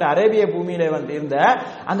அனுப்பப்பட்ட அரேபிய பூமியிலே வந்து இருந்த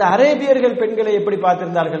அந்த அரேபியர்கள் பெண்களை எப்படி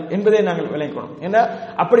பார்த்திருந்தார்கள் என்பதை நாங்கள் விளங்கணும். ஏன்னா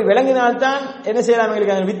அப்படி விளங்கினால்தான் என்ன செய்யலாம்,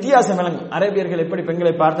 வித்தியாசம் விளங்கும். அரேபியர்கள் எப்படி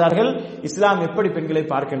பெண்களை பார்த்தார்கள், இஸ்லாம் எப்படி பெண்களை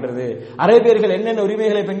பார்க்கின்றது, அரேபியர்கள் என்னென்ன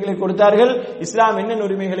உரிமைகளை பெண்களை கொடுத்தார்கள், இஸ்லாம் என்னென்ன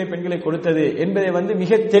உரிமைகளை பெண்களை கொடுத்தது என்பதை வந்து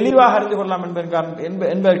மிக தெளிவாக அறிந்து கொள்ளலாம்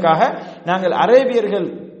என்பதற்காக நாங்கள் அரேபியர்கள்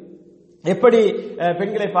எப்படி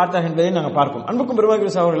பெண்களை பார்த்தார்கள் என்பதை நாங்கள் பார்ப்போம். அன்புக்கும்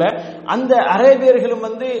பெருமக்களே சகோதரர்களே, அந்த அரேபியர்களும்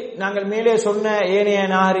வந்து நாங்கள் மேலே சொன்ன ஏனைய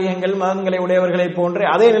நாகரிகங்கள் மதங்களை உடையவர்களை போன்ற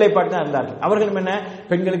அதே நிலைப்பாட்டு தான் இருந்தார்கள். அவர்களும் என்ன,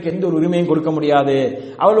 பெண்களுக்கு எந்த ஒரு உரிமையும் கொடுக்க முடியாது,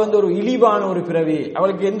 அவள் வந்து ஒரு இழிவான ஒரு பிறவி,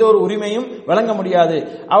 அவளுக்கு எந்த ஒரு உரிமையும் வழங்க முடியாது,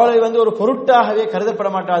 அவளை வந்து ஒரு பொருட்டாகவே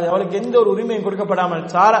கருதப்பட மாட்டாது, அவளுக்கு எந்த ஒரு உரிமையும் கொடுக்கப்படாமல்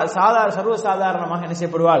சர்வசாதாரணமாக என்ன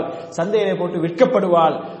செய்யப்படுவாள், சந்தையிலே போட்டு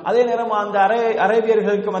விற்கப்படுவாள். அதே நேரம் அந்த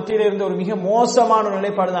அரேபியர்களுக்கு மத்தியில் இருந்த ஒரு மிக மோசமான ஒரு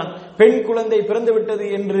நிலைப்பாடு தான், பெண் குழந்தை பிறந்து விட்டது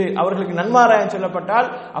என்று அவர்களுக்கு நன்மாராயம் சொல்லப்பட்டால்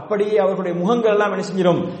அப்படியே அவர்களுடைய முகங்கள் எல்லாம் என்ன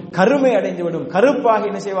செஞ்சிடும், கருமை அடைந்துவிடும், கருப்பாக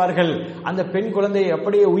என்ன செய்வார்கள், அந்த பெண் குழந்தையை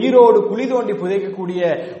அப்படியே உயிரோடு குழி தோண்டி புதைக்கக்கூடிய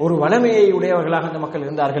ஒரு வளமையை உடையவர்களாக அந்த மக்கள்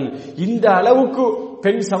இருந்தார்கள். இந்த அளவுக்கு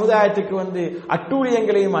பெண் சமுதாயத்துக்கு வந்து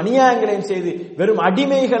அட்டூழியங்களையும் அநியாயங்களையும் செய்து வெறும்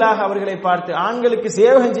அடிமைகளாக அவர்களை பார்த்து, ஆண்களுக்கு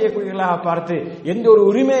சேவகம் செய்யக்கூடியவர்களாக பார்த்து, எந்த ஒரு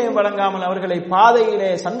உரிமையும் வழங்காமல் அவர்களை பாதையிலே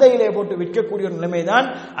சந்தையிலே போட்டு விற்கக்கூடிய ஒரு நிலைமைதான்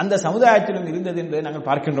அந்த சமுதாயத்திலும் இருந்தது என்பதை நாங்கள்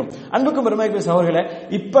பார்க்கின்றோம். அன்புக்கும் பெருமைக்குரிய சகோதரர்களே,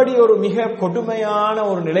 இப்படி ஒரு மிக கொடுமையான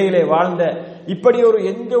ஒரு நிலையிலே வாழ்ந்த, இப்படி ஒரு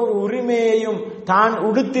எந்த ஒரு உரிமையையும் தான்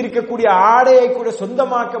உடுத்திருக்கக்கூடிய ஆடையை கூட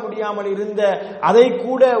சொந்தமாக்க முடியாமல் இருந்த, அதை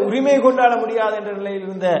கூட உரிமை கொண்டாட முடியாத என்ற நிலையில்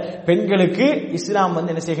இருந்த பெண்களுக்கு இஸ்லாம்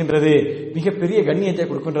வந்து என்ன செய்கின்றது, மிகப்பெரிய கண்ணியத்தை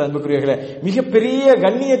கொடுக்கின்றது. அன்புக்குரியவர்களே, மிகப்பெரிய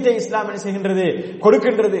கண்ணியத்தை இஸ்லாம் என்ன செய்கின்றது,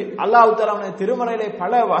 கொடுக்கின்றது. அல்லாஹ் தஆலா திருமறையிலே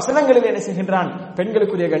பல வசனங்களில் என்ன செய்கின்றான்,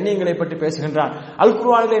 பெண்களுக்குரிய கண்ணியங்களை பற்றி பேசுகின்றான். அல்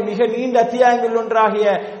குர்ஆனிலே மிக நீண்ட அத்தியாயங்கள் ஒன்றாகிய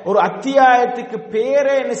ஒரு அத்தியாயத்துக்கு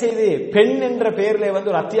பேரே என்ன செய்து, பெண் என்ற பெயரிலே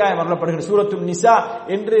வந்து ஒரு அத்தியாயம் வரப்படுகிறது. சூரத்துன் நிசா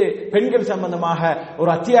என்று பெண்கள் சம்பந்தமாக ஒரு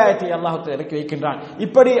அத்தியாயத்தை அல்லாஹ் தஆலா இறக்கி வைக்கின்றான்.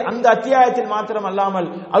 இப்படி அந்த அத்தியாயத்தில் மாத்திரம் அல்லாமல்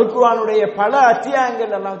அல் குர்ஆனுடைய பல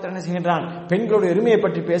அத்தியாயங்கள் அல்லாஹ் தஆலா என்ன செய்கின்றான், பெண்களுடைய உரிமையை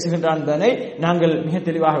பற்றி பேசுகின்றான் என்பதை நாங்கள் மிக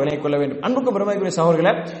தெளிவாக விளங்கிக் கொள்ள வேண்டும். அன்புக்கும் பெருமைக்குரிய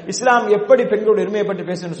சகோதரர்களே, இஸ்லாம் எப்படி பெண்களுடைய உரிமையை பற்றி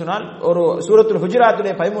பேசுன்னு சொன்னால், ஒரு சூரத்துல்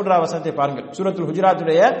ஹுஜராத்துடைய 13வது வசனத்தை பாருங்கள். சூரத்துல்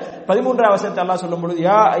ஹுஜராத்துடைய 13வது வசனத்தை அல்லாஹ் சொல்லும் பொழுது,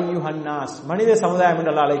 யா அய்யுஹன் நாஸ், மனித சமுதாயம்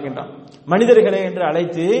என்று அல்லாஹ் அழைக்கின்றான். மனிதர்களே என்று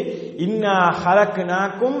அழைத்து, இன்னா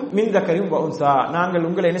ஹலக்னாக்கும் மின் தக்கரின் வ உன்சா, நாங்கள்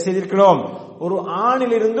உங்களை என்ன செய்திருக்கிறோம், ஒரு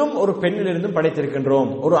ஆணிலிருந்தும் ஒரு பெண்ணிலிருந்தும் படைத்திருக்கின்றோம்.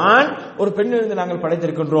 ஒரு ஆண் ஒரு பெண்ணிலிருந்து நாங்கள்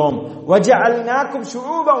படைத்திருக்கின்றோம். வஜஅல்னாக்கும்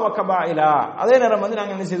ஷுஊபன் வ கபாயிலா, அதே நேரம் வந்து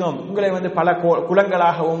நாங்கள் என்ன செய்தோம், உங்களை வந்து பல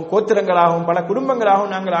குலங்களாகவும் கோத்திரங்களாகவும் பல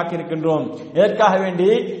குடும்பங்களாகவும் நாங்கள் ஆக்கியிருக்கின்றோம். எதற்காக வேண்டி,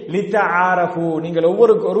 லிதஆரஃபு, நீங்கள்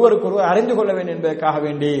ஒருவருக்கொருவர் அறிந்து கொள்ள வேண்டும் என்பதற்காக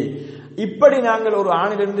வேண்டி. இப்படி நாங்கள் ஒரு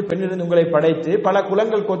ஆணிலிருந்து பெண்ணிலிருந்து உங்களை படைத்து பல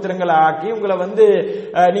குலங்கள் கோத்திரங்களை ஆக்கி உங்களை வந்து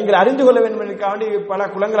நீங்கள் அறிந்து கொள்ள வேண்டும் என்பதற்காக வேண்டி பல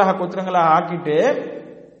குலங்களாக கோத்திரங்களாக ஆக்கிட்டு,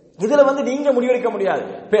 இதுல வந்து நீங்க முடிவெடுக்க முடியாது,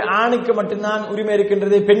 ஆணுக்கு மட்டும்தான் உரிமை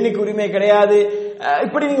இருக்கின்றது, பெண்ணுக்கு உரிமை கிடையாது,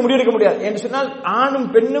 இப்படி நீங்க முடிவெடுக்க முடியாது என்று சொன்னால், ஆணும்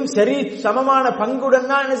பெண்ணும் சரி சமமான பங்குடன்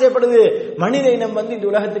தான் என்ன செய்யப்படுது, மனித இனம் வந்து இந்த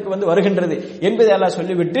உலகத்துக்கு வந்து வருகின்றது என்பதை அல்லாஹ்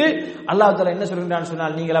சொல்லிவிட்டு, அல்லாஹ் தஆலா என்ன சொல்கின்றான்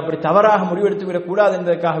சொன்னால், நீங்கள் அப்படி தவறாக முடிவெடுத்து விடக் கூடாது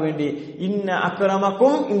என்பதற்காக வேண்டி, இன்ன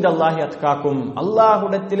அக்ரமக்கும் இந்தல்லாஹி அத்காக்கும்,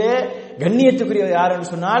 அல்லாஹ்விடத்திலே கண்ணியத்துக்குரியவர் யார்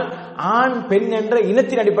என்று சொன்னால், ஆண் பெண் என்ற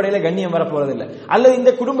இனத்தின் அடிப்படையில் கண்ணியம் வரப்போறதில்லை, அல்லது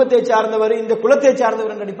இந்த குடும்பத்தை சார்ந்தவர் இந்த குலத்தை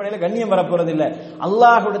சார்ந்தவர் என்ற அடிப்படையில் கண்ணியம் வரப்போறதில்லை.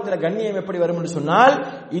 அல்லாஹ்விடத்தில் கண்ணியம் எப்படி வரும் என்று சொன்னால்,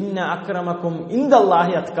 இன்ன அக்ரமக்கும்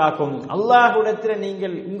இந்தல்லாஹி அத்காக்கும், அல்லாஹ்விடத்தில்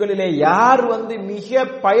நீங்கள் உங்களிலே யார் வந்து மிக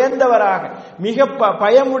பயந்தவராக, மிக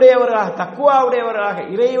பயமுடையவராக, தக்குவாவுடையவராக,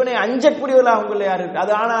 இறைவனை அஞ்சக்கூடியவர்களாக உங்களை யார் இருக்கு,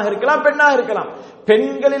 அது ஆணாக இருக்கலாம் பெண்ணாக இருக்கலாம்.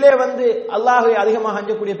 பெண்களிலே வந்து அல்லாஹ்வை அதிகமாக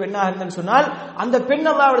அஞ்சக்கூடிய பெண்ணாக இருந்தேன்னு சொன்னால் அந்த பெண்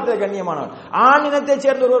அல்லாஹ்விடத்தில் கண்ணியமானவர். ஆண் இனத்தை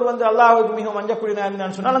சேர்ந்த ஒருவர் வந்து அல்லாஹ்வுக்கு மிகவும் அஞ்சக்கூடியவராக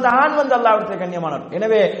இருந்தான்னு சொன்னால் அந்த ஆண் வந்து அல்லாஹ்விடத்தில் கண்ணியமானவர்.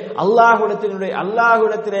 எனவே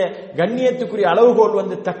அல்லாஹ்விடத்திலே கண்ணியத்துக்குரிய அளவுகோல்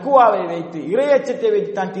வந்து தக்குவாவை வைத்து இறையச்சத்தை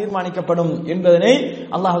வைத்து தான் தீர்மானிக்கப்படும் என்பதனை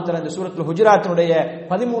அல்லாஹ் தஆலா இந்த சூரத்துல் ஹுஜராத்தினுடைய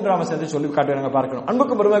 13ஆம் வசனத்தில் சொல்லி காட்டுறாங்க பார்க்கணும்.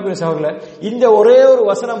 அன்புக்கும் பெருமைக்குரிய சகோதரர்களே, இந்த ஒரே ஒரு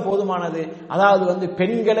வசனம் போதுமானது. அதாவது வந்து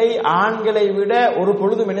பெண்களை ஆண்களை விட ஒரு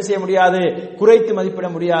பொழுதும் என்ன செய்ய முடியாது, குறைத்து மதிப்பிட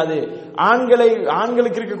முடியாது.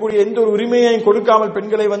 ஆண்களுக்கு இருக்கக்கூடிய எந்த ஒரு உரிமையையும் கொடுக்காமல்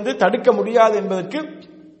பெண்களை வந்து தடுக்க முடியாது என்பதற்கு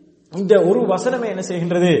இந்த ஒரு வசனமே என்ன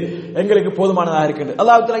செய்கின்றது, எங்களுக்கு போதுமானதாக இருக்கின்றது.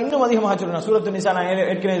 அல்லாஹ் தஆலா இன்னும் அதிகமாக சொல்றான். சூரத்து நிசா நான்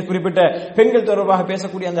ஏற்கனவே குறிப்பிட்ட பெண்கள் தொடர்பாக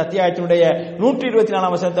பேசக்கூடிய அந்த அத்தியாயத்தினுடைய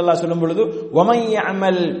 124ஆம் வசனத்தில் அல்லாஹ் சொல்லும் பொழுது, வமன்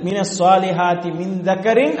யஅமல் மினஸ் ஸாலிஹாத்தி மின்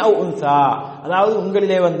தக்கரின் அவ் உன்சா, அதாவது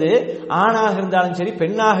உங்களிலே வந்து ஆணாக இருந்தாலும் சரி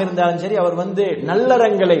பெண்ணாக இருந்தாலும் சரி அவர் வந்து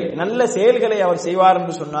நல்லறங்களை நல்ல செயல்களை அவர் செய்வார்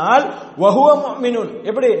என்று சொன்னால், வஹுவ முஃமினுன்,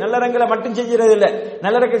 எப்படி நல்லறங்களை மட்டும் செஞ்சிறது இல்லை,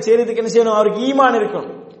 நல்லறங்கள் செய்யறதுக்கு என்ன செய்யணும், அவருக்கு ஈமான்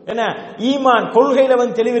இருக்கணும். என்ன ஈமான் கொள்கையில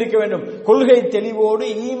வந்து தெளிவு இருக்க வேண்டும். கொள்கை தெளிவோடு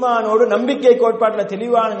ஈமானோடு நம்பிக்கை கோட்பாட்டுல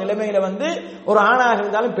தெளிவான நிலைமையில வந்து ஒரு ஆணாக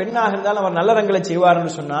இருந்தாலும் பெண்ணாக இருந்தாலும் அவர் நல்லறங்களை செய்வார்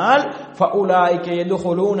என்று சொன்னால் ஃபஉலாயிக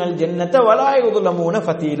யதுஹுலூனல் ஜன்னத வலா யுظلمون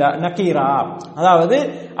ஃபதீலா நகீரா. அதாவது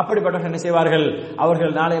அப்படிப்பட்டவர்கள் என்ன செய்வார்கள்,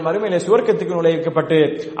 அவர்கள் நாளை மறுமையிலே சுவர்க்கத்துக்கு நுழைவிக்கப்பட்டு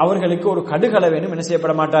அவர்களுக்கு ஒரு கடுகளவேனும் என்ன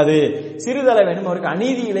செய்யப்பட மாட்டாது, சிறிதளவேனும் அவருக்கு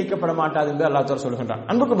அநீதி இழைக்கப்பட மாட்டாது என்று அல்லாஹ் தஆலா சொல்கின்றான்.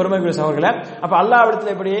 அன்புக்கும் பெருமைக்குரிய சகோதரர்களே, அப்ப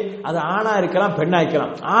அல்லாஹ்விடத்தில் எப்படி அது ஆணா இருக்கலாம் பெண்ணா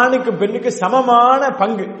இருக்கலாம், ஆணுக்கு பெண்ணுக்கு சமமான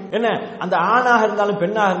பங்கு. என்ன அந்த ஆணாக இருந்தாலும்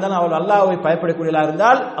பெண்ணாக இருந்தாலும் அவள் அல்லாஹ்வை பயப்படக்கூடியவளாக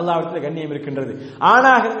இருந்தால் அல்லாஹ்விடத்தில் கண்ணியம் இருக்கின்றது.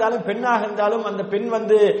 ஆணாக இருந்தாலும் பெண்ணாக இருந்தாலும் அந்த பெண்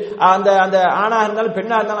வந்து அந்த அந்த ஆணாக இருந்தாலும்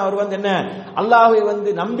பெண்ணாக இருந்தாலும் அவர் வந்து என்ன அல்லாஹ்வை வந்து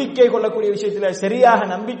நம்பிக்கை கொள்ளக்கூடிய விஷயத்தில் சரியாக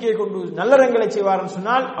நம்பிக்கை கொண்டு நல்லறங்களை செய்வார்னு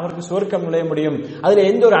சொன்னால் அவருக்கு சொர்க்கம் நுழைய முடியும். அதுல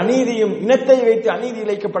எந்த ஒரு அநீதியும் இனத்தை வைத்து அநீதி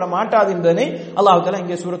இழைக்கப்பட மாட்டாது என்பதனை அல்லாஹ் தஆலா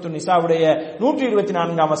இங்கே சூரத்து நிசாவுடைய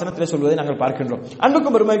 124ஆம் வசனத்தில் சொல்வதை நாங்கள் பார்க்கின்றோம்.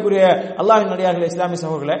 அன்புக்கும் பெருமைக்குரிய அல்லாஹ்வின் அடியார்களே, இஸ்லாமிய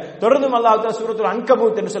சகோதரர்களே, தொடர்ந்து அல்லாஹ் தஆலா சூரத்துல்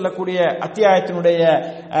அன்கபூத் என்று சொல்லக்கூடிய அத்தியாயத்தினுடைய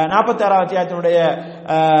 46ஆம் அத்தியாயத்தினுடைய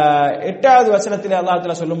 8வது வசனத்திலே அல்லாஹ்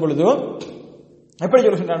தஆலா சொல்லும் பொழுது எப்படி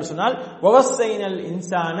சொல்கிறார் சொன்னால் வவஸ்ஸைனல்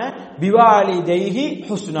இன்சான பிவாலிதைஹி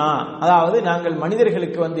ஹுஸ்னா. அதாவது நாங்கள்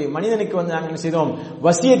மனிதர்களுக்கு வந்து மனிதனுக்கு வந்து நாங்கள் செய்தோம்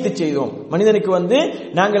வசியத்து செய்தோம், மனிதனுக்கு வந்து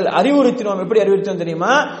நாங்கள் அறிவுறுத்தினோம். எப்படி அறிவுறுத்தினோம்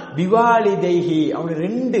தெரியுமா? பிவாலிதைஹி அவனுடைய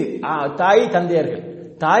 2 தாய் தந்தையர்கள்,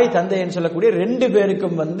 தாய் தந்தை என்று சொல்லக்கூடிய 2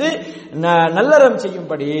 பேருக்கும் வந்து நல்லறம்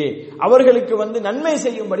செய்யும்படி அவர்களுக்கு வந்து நன்மை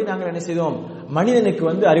செய்யும்படி நாங்கள் என்ன செய்தோம், மனிதனுக்கு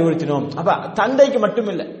வந்து அறிவுறுத்தினோம். அப்ப தந்தைக்கு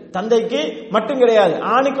மட்டுமில்லை, தந்தைக்கு மட்டும் கிடையாது,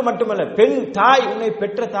 ஆணுக்கு மட்டுமல்ல, பெண் தாய் உன்னை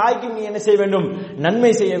பெற்ற தாய்க்கு நீ என்ன செய்ய வேண்டும்,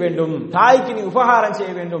 நன்மை செய்ய வேண்டும், தாய்க்கு நீ உபகாரம்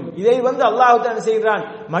செய்ய வேண்டும். இதை வந்து அல்லாஹ் தஆலா என்ன செய்கிறான்,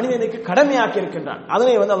 மனிதனுக்கு கடமையாக்கி இருக்கின்றான்.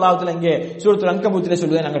 அதனை வந்து அல்லாஹ் தஆலா இங்கே சூரத்துல் அன்கபூத்திலே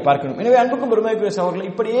சொல்வதை நாங்கள் பார்க்கணும். எனவே அன்புக்கும் பெருமைக்குரிய சகோதரர்களே,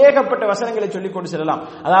 இப்படி ஏகப்பட்ட வசனங்களை சொல்லிக் கொண்டு செல்லலாம்.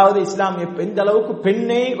 அதாவது இஸ்லாம் எந்த அளவுக்கு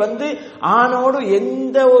பெண்ணை வந்து ஆணோடு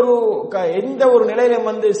எந்த ஒரு நிலையிலும்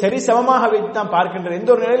வந்து சரி சமமாக வைத்து தான் பார்க்கின்றது, எந்த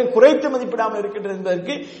ஒரு நிலையிலும் குறைத்து மதிப்பிடாமல் இருக்கின்றது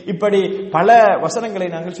என்பதற்கு இப்படி பல வசனங்களை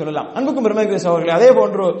நாங்கள் சொல்லலாம். அன்புக்கும் பெருமைக்குரிய சகோதரர்களே, அதே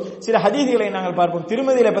போன்று சில ஹதீஸ்களை நாங்கள் பார்ப்போம்.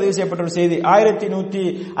 திருமதியில பதிவு செய்யப்பட்ட ஒரு செய்தி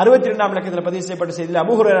 1162ஆம் இலக்கத்தில் பதிவு செய்யப்பட்ட செய்தியில்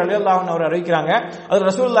அபூ ஹுரைரா ரலியல்லாஹு அன்ஹு அவர் அறிவிக்கிறாங்க. அது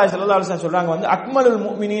ரசூலுல்லாஹி ஸல்லல்லாஹு அலைஹி வஸல்லம் சொல்றாங்க வந்து அக்மலுல்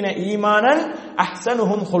முஃமினீன ஈமானன்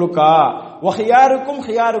அஹ்ஸனுஹும் ஹுலுகா வ ஹியாருக்கும்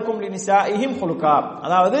ஹியாருக்கும் லினிசாஇஹிம் ஹுலுகா.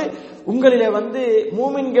 அதாவது உங்களிலே வந்து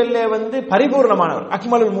மூமின்களிலே வந்து பரிபூர்ணமானவர்,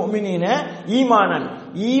 அக்மலுல் முஃமினீன ஈமானன்,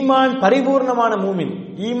 ஈமான் பரிபூர்ணமான மூமின்,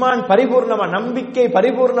 ஈமான் பரிபூர்ணமான நம்பிக்கை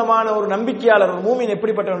பரிபூர்ணமான ஒரு நம்பிக்கையாளர், ஒரு மூமின்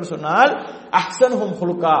எப்படிப்பட்டவர் சொன்னால் அஹ்ஸனுஹும்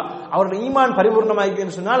ஹுலுகா, அவருடைய ஈமான்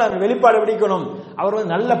பரிபூர்ணமாயிருக்கு சொன்னால் அவர் வெளிப்பாடு பிடிக்கணும், அவர்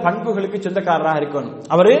வந்து நல்ல பண்புகளுக்கு சொந்தக்காரராக இருக்கணும்,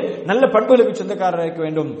 அவர் நல்ல பண்புகளுக்கு சொந்தக்காரராக இருக்க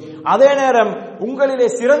வேண்டும். அதே நேரம் உங்களிலே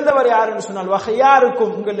சிறந்தவர் யார் என்று சொன்னால்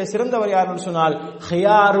வஹியாருக்கும், உங்களிலே சிறந்தவர் யார் என்று சொன்னால்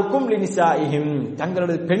ஹியாருக்கும் லினிசாஇஹிம்,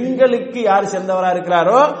 தங்களுடைய பெண்களுக்கு யார் சிறந்தவராக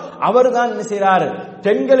இருக்கிறாரோ அவர்தான் என்ன செய்கிறார்,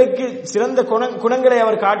 பெண்களுக்கு சிறந்த குணங்களை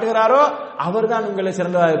அவர் காட்டுகிறாரோ அவர்தான் உங்களை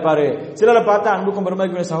சிறந்தவராக இருப்பாரு. சிலரை பார்த்தா அன்புக்கும்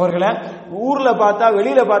பெருமைக்குரிய சகோதரர்களே, ஊர்ல பார்த்தா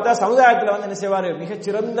வெளியில பார்த்தா சமுதாயத்துல வந்து என்ன செய்வாரு, மிகச்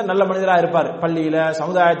சிறந்த நல்ல மனிதராக இருப்பார், பள்ளியில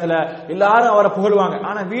சமுதாயத்துல எல்லாரும் அவரை புகழ்வாங்க.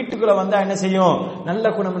 ஆனா வீட்டுக்குள்ள வந்தா என்ன செய்யும், நல்ல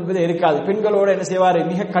குணம் என்பது இருக்காது, பெண்களோட என்ன செய்வாரு,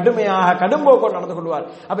 மிக கடுமையாக கடும்போக்கோடு நடந்து கொள்வார்.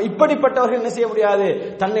 அப்ப இப்படிப்பட்டவர்கள் என்ன செய்ய முடியாது,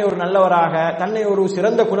 தன்னை ஒரு நல்லவராக தன்னை ஒரு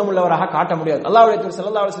சிறந்த குணம் உள்ளவராக காட்ட முடியாது. அல்லாஹ்வுடைய தூதர்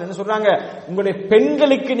ஸல்லல்லாஹு அலைஹி வஸல்லம் என்ன சொல்றாங்க, உங்களுடைய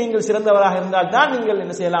பெண்களுக்கு நீங்கள் சிறந்தவராக இருந்தால் தான் நீங்கள்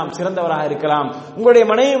என்ன செய்யலாம், சிறந்தவராக இருக்கலாம். உங்களுடைய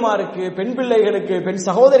மனைவிமாருக்கு, பெண் பிள்ளைகளுக்கு, பெண்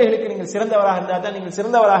சகோதரிகளுக்கு நீங்கள் சிறந்தவராக இருந்தால் தான் நீங்கள்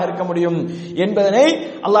சிறந்தவராக இருக்க முடியும் என்பதனை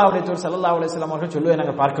அல்லாஹ்வுடைய தூதர் ஸல்லல்லாஹு அலைஹி வஸல்லம் அவர்கள் சொல்வதை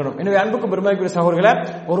நாங்கள் பார்க்கணும். எனவே அன்புக்கும் பெருமைக்குரிய சகோதரர்களே,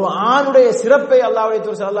 ஒரு ஆணுடைய சிறப்பை அல்லாஹ்வுடைய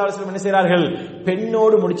தூதர் ஸல்லல்லாஹு அலைஹி வஸல்லம் என்ன செய்கிறார்கள்,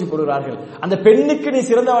 பெண்ணோடு முடிச்சு போடுகிறார்கள். அந்த பெண்ணுக்கு நீ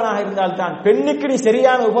சிறந்தவனாக இருந்தால் தான், பெண்ணுக்கு நீ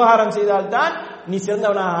சரியான உபகாரம் செய்தால் தான் நீ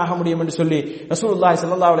சிறந்தவனாக ஆக முடியும் என்று சொல்லி ரசூலுல்லாஹி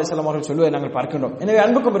ஸல்லல்லாஹு அலைஹி வஸல்லம் அவர்கள் சொல்வதை நாங்கள் பார்க்கின்றோம். எனவே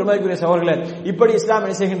அன்புக்கும் பெருமைக்குரிய சகோதரர்களே, இப்படி இஸ்லாம்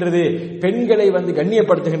என்ன செய்கின்றது, பெண்களை வந்து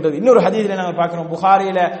கண்ணியப்படுத்துகின்றது. இன்னொரு ஹதீஸிலே நாங்கள் பார்க்கிறோம்,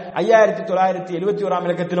 புகாரியில 5971ஆம்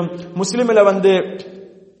இலக்கத்திலும் முஸ்லிமில வந்து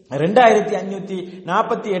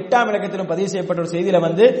 2548ஆம் இலக்கத்திலும் பதிவு செய்யப்பட்ட ஒரு செய்தியில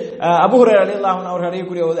வந்து அபூ ஹுரைரா ரலியல்லாஹு அன்ஹு அவர்கள்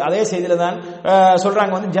அறியக்கூடிய அதே செய்தியில தான்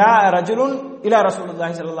சொல்றாங்க வந்து ஜா ரஜுலுன் இலா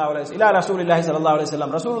ரசூலுல்லாஹி ஸல்லல்லாஹு அலைஹி வஸல்லம், இலா ரசூலில்லாஹி ஸல்லல்லாஹு அலைஹி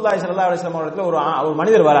வஸல்லம், ரசூலுல்லாஹி ஸல்லல்லாஹு அலைஹி வஸல்லம் அவர்கள் ஒரு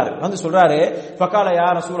மனிதர் வராரு, வந்து சொல்றாரு, ஃபகால யா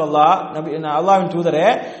ரசூலல்லாஹ், நபி அல்லாஹ்வின் தூதரே,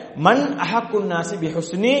 மன் அஹக்குன் நாஸி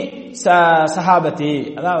பிஹுஸ்னி ஸஹாபதி,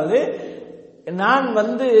 அதாவது நான்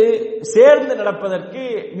வந்து சேர்ந்து நடப்பதற்கு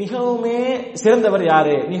மிகவுமே சிறந்தவர்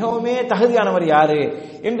யாரு, மிகவுமே தகுதியானவர் யாரு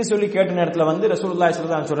என்று சொல்லி கேட்ட நேரத்தில் வந்து ரசூலுல்லாஹி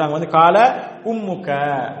ஸல்லல்லாஹு அலைஹி வஸல்லம் சொல்றாங்க வந்து கால உம்முக,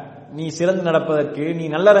 நீ சிறந்து நடப்பதற்கு, நீ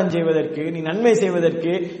நல்லறம் செய்வதற்கு, நீ நன்மை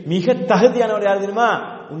செய்வதற்கு மிக தகுதியானவர் யார் தெரியுமா,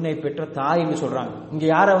 உன்னை பெற்ற தாய் என்று சொல்றாங்க. இங்க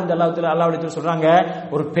யார வந்து அல்லாஹ்வுடைய சொல்றாங்க?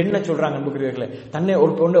 ஒரு பெண்ணை சொல்றாங்க. அன்புக்குரியவர்களே, தன்னை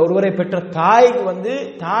ஒருவரை பெற்ற தாய்க்கு வந்து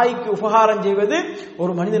தாய்க்கு உபகாரம் செய்வது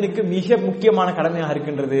ஒரு மனிதனுக்கு மிக முக்கியமான கடமையாக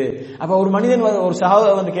இருக்கின்றது. அப்ப ஒரு மனிதன் ஒரு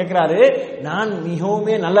சகோதரர் வந்து கேட்கிறாரு, நான்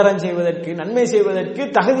மிகவுமே நல்லறம் செய்வதற்கு நன்மை செய்வதற்கு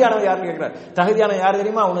தகுதியானவர் யாருன்னு கேட்கிறார். தகுதியான யார்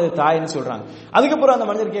தெரியுமா? உனது தாய்ன்னு சொல்றாங்க. அதுக்கப்புறம் அந்த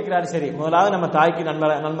மனிதர் கேட்கிறாரு, சரி முதலாவது நம்ம தாய்க்கு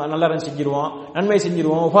நல்லறம் செஞ்சிருவோம், நன்மை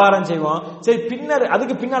செஞ்சிருவோம், உபகாரம் செய்வோம், சரி பின்னர்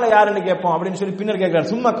அதுக்கு பின்னால யாருன்னு கேட்போம் அப்படின்னு சொல்லி பின்னர் கேட்கிறார்.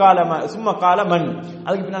 சும்மா கால மண்,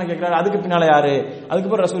 அதுக்கு பின்னால கேட்கிறாரு, அதுக்கு பின்னால யாரு?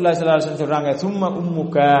 அதுக்கப்புறம் ரசூலுல்லாஹி ஸல்லல்லாஹு அலைஹி வஸல்லம் சொல்றாங்க, சும்மா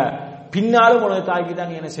உம்முக்க, பின்னாலும் உனது தாய்க்கு தான்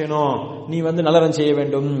நீ என்ன செய்யணும்? நீ வந்து நல்லறம் செய்ய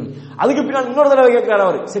வேண்டும். அதுக்கு பின்னால் இன்னொரு தடவை கேட்கிறார்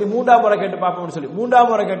அவர். சரி மூன்றாம் முறை கேட்டு பார்ப்போம்னு சொல்லி மூன்றாம்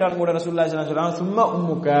முறை கேட்டாலும் கூட ரசூலுல்லாஹி ஸல்லல்லாஹு அலைஹி வஸல்லம் சும்மா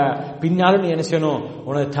உம்முக்க, பின்னாலும் நீ என்ன செய்யணும்?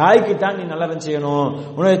 உனது தாய்க்கு தான் நீ நல்லறம் செய்யணும்,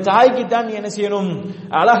 உனது தாய்க்கு தான் நீ என்ன செய்யணும்?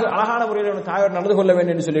 அழகான முறையில் உனது தாயோடு நடந்து கொள்ள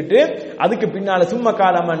வேண்டும் என்று சொல்லிட்டு அதுக்கு பின்னால சும்மா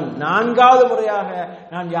காலமன், நான்காவது முறையாக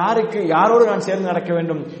நான் யாரோடு நான் சேர்ந்து நடக்க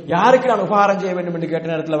வேண்டும், யாருக்கு நான் உபகாரம் செய்ய வேண்டும் என்று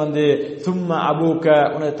கேட்ட நேரத்தில் வந்து சும்மா அபூக்க,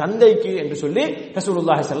 உனது தந்தைக்கு என்று சொல்லி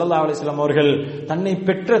ரசூலுல்லாஹி ஸல்லல்லாஹு அலைஹி வஸல்லம் அவர்கள் தன்னை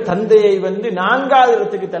பெற்ற தந்தையை வந்து நான்காவது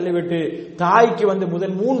இடத்துக்கு தள்ளிவிட்டு தாய்க்கு வந்து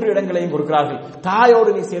முதல் 3 இடங்களையும் கொடுக்கிறார்கள். தாயோடு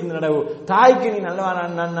நீ சேர்ந்து நடவு, தாய்க்கு நீ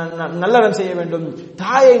நல்லறம் செய்ய வேண்டும்,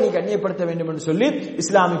 தாயை நீ கண்ணியப்படுத்த வேண்டும் என்று சொல்லி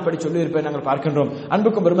இஸ்லாம் இப்படி சொல்லி இருப்பதை நாங்கள் பார்க்கின்றோம்.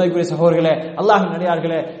 அன்புக்கும் பெருமதிக்குரிய சகோதரர்களே, அல்லாஹ்வின்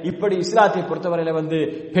அடியார்களே, இப்படி இஸ்லாத்தை பொறுத்தவரையில வந்து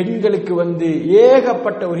பெண்களுக்கு வந்து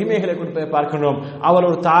ஏகப்பட்ட உரிமைகளை கொடுப்பதை பார்க்கின்றோம். அவள்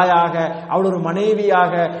ஒரு தாயாக, அவள் ஒரு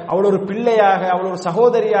மனைவியாக, அவள் ஒரு பிள்ளையாக, அவள் ஒரு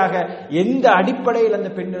சகோதரியாக, எந்த அடிப்படையில்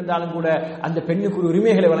அந்த பெண் இருந்தாலும் கூட அந்த பெண்ணுக்கு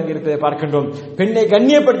உரிமைகளை வழங்கி இருப்பதை பார்க்கின்றோம். பெண்ணை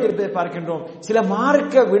கண்ணியப்படுத்தி இருப்பதை பார்க்கின்றோம். சில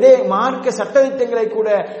மார்க்க சட்டதிட்டங்களை கூட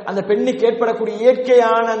அந்த பெண்ணுக்கு ஏற்படக்கூடிய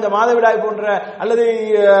இயற்கையான அந்த மாதவிடாய் போன்ற அல்லது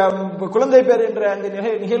குழந்தை பேர் என்ற அந்த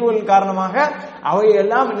நிகழ்வுகளின் காரணமாக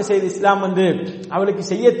அவையெல்லாம் என்ன செய்து இஸ்லாம் வந்து அவளுக்கு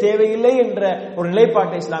செய்ய தேவையில்லை என்ற ஒரு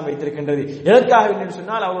நிலைப்பாட்டை இஸ்லாம் வைத்திருக்கின்றது. எதற்காக என்று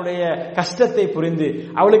சொன்னால் அவளுடைய கஷ்டத்தை புரிந்து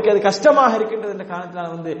அவளுக்கு அது கஷ்டமாக இருக்கின்றது என்ற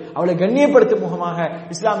காரணத்தினால் வந்து அவளை கண்ணியப்படுத்தும் முகமாக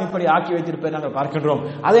இஸ்லாம் இப்படி ஆக்கி வைத்திருப்பதை நாங்கள் பார்க்கின்றோம்.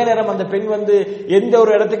 அதே நேரம் அந்த பெண் வந்து எந்த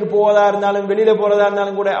ஒரு இடத்துக்கு போவதா இருந்தாலும் வெளியில போறதா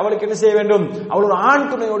இருந்தாலும் கூட அவளுக்கு என்ன செய்ய வேண்டும்? அவள் ஒரு ஆண்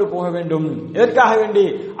துணையோடு போக வேண்டும். எதற்காக வேண்டி?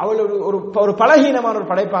 அவள் ஒரு பலகீனமான ஒரு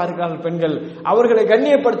படைப்பாக இருக்கிறார்கள் பெண்கள். அவர்களை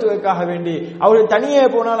கண்ணியப்படுத்துவதற்காக வேண்டி அவர்கள் தனியே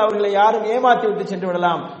போனால் அவர்களை யாரும் ஏமாற்றி விட்டு சென்று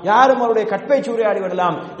விடலாம், யாரும் அவருடைய கற்பை சூறையாடி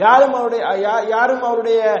விடலாம், யாரும்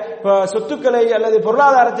அவருடைய சொத்துக்களை அல்லது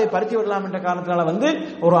பொருளாதாரத்தை பறித்து விடலாம் என்ற காரணத்தினால வந்து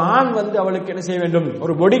ஒரு ஆண் வந்து அவளுக்கு என்ன செய்ய வேண்டும்?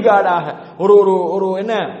 ஒரு பொடி கார்டாக,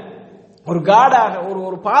 ஒரு காடாக,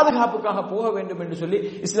 ஒரு பாதுகாப்புக்காக போக வேண்டும் என்று சொல்லி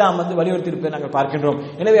இஸ்லாம் வந்து வலியுறுத்தி இருப்பதை நாங்கள் பார்க்கின்றோம்.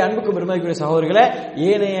 எனவே அன்புக்கும் பெருமதிக்குரிய சகோதரர்களே,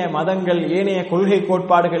 ஏனைய மதங்கள், ஏனைய கொள்கை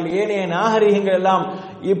கோட்பாடுகள், ஏனைய நாகரிகங்கள் எல்லாம்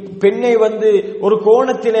பெண்ணை வந்து ஒரு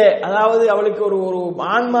கோணத்திலே, அதாவது அவளுக்கு ஒரு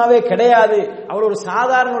ஆன்மாவே கிடையாது, அவள் ஒரு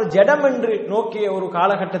சாதாரண ஒரு ஜடம் என்று நோக்கிய ஒரு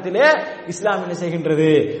காலகட்டத்திலே இஸ்லாம் என்ன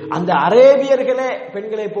செய்கின்றது? அந்த அரேபியர்களே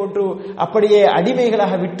பெண்களை போட்டு அப்படியே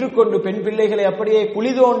அடிமைகளாக விற்றுக்கொண்டு பெண் பிள்ளைகளை அப்படியே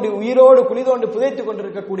உயிரோடு குளிதோண்டு புதைத்துக்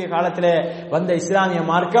கொண்டிருக்கக்கூடிய காலத்திலே வந்த இஸ்லாமிய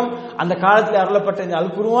மார்க்கம், அந்த காலத்தில் அருளப்பட்ட இந்த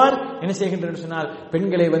அல் குர்ஆன் என்ன செய்கின்றது சொன்னால்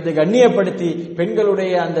பெண்களை வந்து கண்ணியப்படுத்தி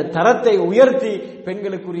பெண்களுடைய அந்த தரத்தை உயர்த்தி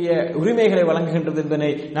பெண்களுக்குரிய உரிமைகளை வழங்குகின்றது என்பதை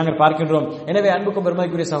நாங்கள் பார்க்கின்றோம். எனவே அன்புக்கும்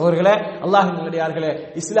பெருமதிக்குரிய சகோதரர்களே, அல்லாஹ்வின் நல்லடியார்களே,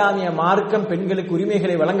 இஸ்லாமிய மார்க்கம் பெண்களுக்கு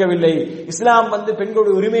உரிமைகளை வழங்கவில்லை. இஸ்லாம் வந்து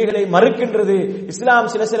பெண்களுடைய உரிமைகளை மறுக்கின்றது.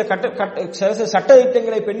 இஸ்லாம் சில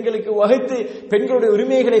சட்டதிட்டங்களை பெண்களுக்கு வகுத்து பெண்களுடைய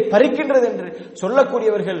உரிமைகளை பறிக்கின்றது என்று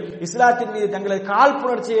சொல்லக்கூடியவர்கள், இஸ்லாத்தின் மீது தங்களது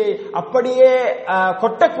காழ்ப்புணர்ச்சியை அப்படியே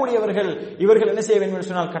கொட்டக்கூடியவர்கள், இவர்கள் என்ன செய்ய வேண்டும் என்று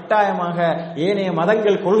சொன்னால் கட்டாயமாக ஏனைய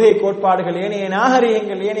மதங்கள், கொள்கை கோட்பாடுகள், ஏனைய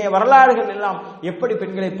நாகரிகங்கள், ஏனைய வரலாறுகள் எல்லாம் எப்படி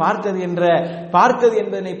பெண்களை பார்த்தது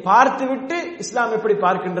என்பதனை பார்த்துவிட்டு இஸ்லாம் எப்படி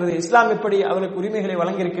பார்க்கின்றது, இஸ்லாம் எப்படி அவர்களுக்கு உரிமைகளை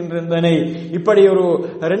வழங்கியிருக்கின்றது என்பதனை இப்படி ஒரு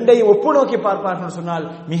ரெண்டையும் ஒப்பு நோக்கி பார்ப்பார்கள் சொன்னால்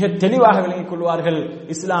மிக தெளிவாக விளங்கிக் கொள்வார்கள்.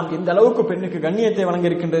 இஸ்லாம் எந்த அளவுக்கு பெண்ணுக்கு கண்ணியத்தை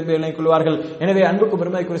வழங்கியிருக்கின்றது என்பதை விளங்கிக் கொள்வார்கள். எனவே அன்புக்கு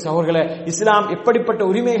பெருமதிக்குரிய சகோதரர்களே, இஸ்லாம் எப்படிப்பட்ட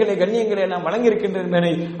உரிமைகளை, கண்ணியங்களை எல்லாம் வழங்கியிருக்கின்றது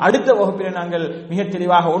என்பதனை அடுத்த வகுப்பில் நாங்கள் மிக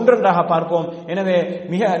தெளிவாக ஒன்றொன்றாக பார்ப்போம். எனவே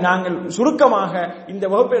நாங்கள் சுருக்கமாக இந்த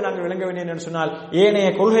வகுப்பில் நாங்கள் விளங்க வேண்டிய என்று சொன்னால், ஏனைய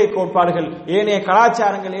கொள்கை கோட்பாடுகள், ஏனைய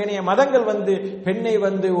கலாச்சாரங்கள், ஏனைய மதங்கள் வந்து பெண்ணை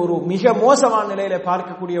வந்து ஒரு மிக மோசமான நிலையில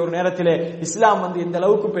பார்க்கக்கூடிய ஒரு நேரத்திலே இஸ்லாம் வந்து இந்த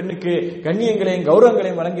அளவுக்கு பெண்ணுக்கு கண்ணியங்களையும்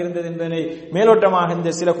கௌரவங்களையும் வழங்கியிருந்தது என்பதனை மேலோட்டமாக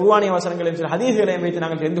இந்த சில குர்ஆனிய வசனங்களையும் சில ஹதீஸ்களையும் வைத்து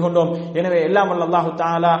நாங்கள் தெரிந்து கொண்டோம். எனவே எல்லாம் வல்ல அல்லாஹ்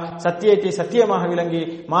தஆலா சத்தியத்தை சத்தியமாக விளங்கி,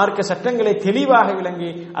 மார்க்க சட்டங்களை தெளிவாக விளங்கி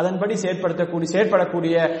அதன்படி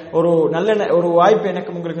செயற்படக்கூடிய ஒரு வாய்ப்பு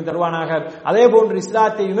எனக்கு உங்களுக்கு தருவானாக. அதே போன்று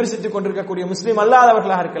இஸ்லாத்தை விமர்சித்துக் கொண்டிருக்கக்கூடிய முஸ்லிம்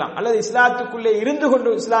அல்லாதவர்களாக இருக்கலாம், அல்லது இஸ்லாத்துக்குள்ளே இருந்து கொண்டு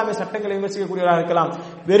இஸ்லாமிய சட்டங்களை விமர்சிக்கக்கூடியவர்களாக இருக்கலாம்,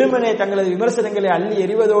 வெறுமனே தங்களது விமர்சனங்களை அள்ளி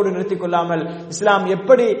எறிவதோடு நிறுத்திக் கொள்ளாமல் இஸ்லாம்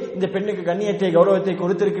எப்படி இந்த பெண்ணுக்கு கண்ணியத்தை கௌரவத்தை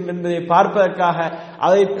கொடுத்திருக்கின்றது என்பதை பார்ப்பதற்காக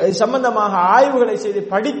அதை சம்பந்தமாக ஆய்வுகளை செய்து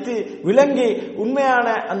படித்து விளங்கி உண்மையான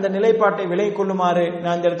அந்த நிலைப்பாட்டை விலகிக் கொள்ளுமாறு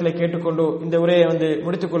நான் இந்த இடத்துல கேட்டுக்கொண்டு இந்த உரையை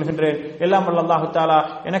முடித்துக் கொள்கின்றேன். எல்லாம் வல்ல அல்லாஹ் தஆலா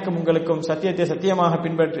எனக்கும் உங்களுக்கும் சத்தியத்தை சத்தியமாக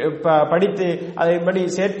பின்பற்றி படித்து அதைப்படி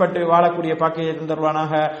செயற்பட்டு வாழக்கூடிய பாக்கியத்தை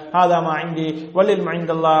தந்தருவானாக. ஹாதா மா இன்தி வல்லில் மா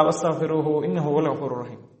இன்தல்லாஹ் வஸ்தக்ஃபிருஹு இன்னஹு ஹுவல் கஃபூருர்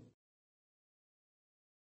ரஹீம்.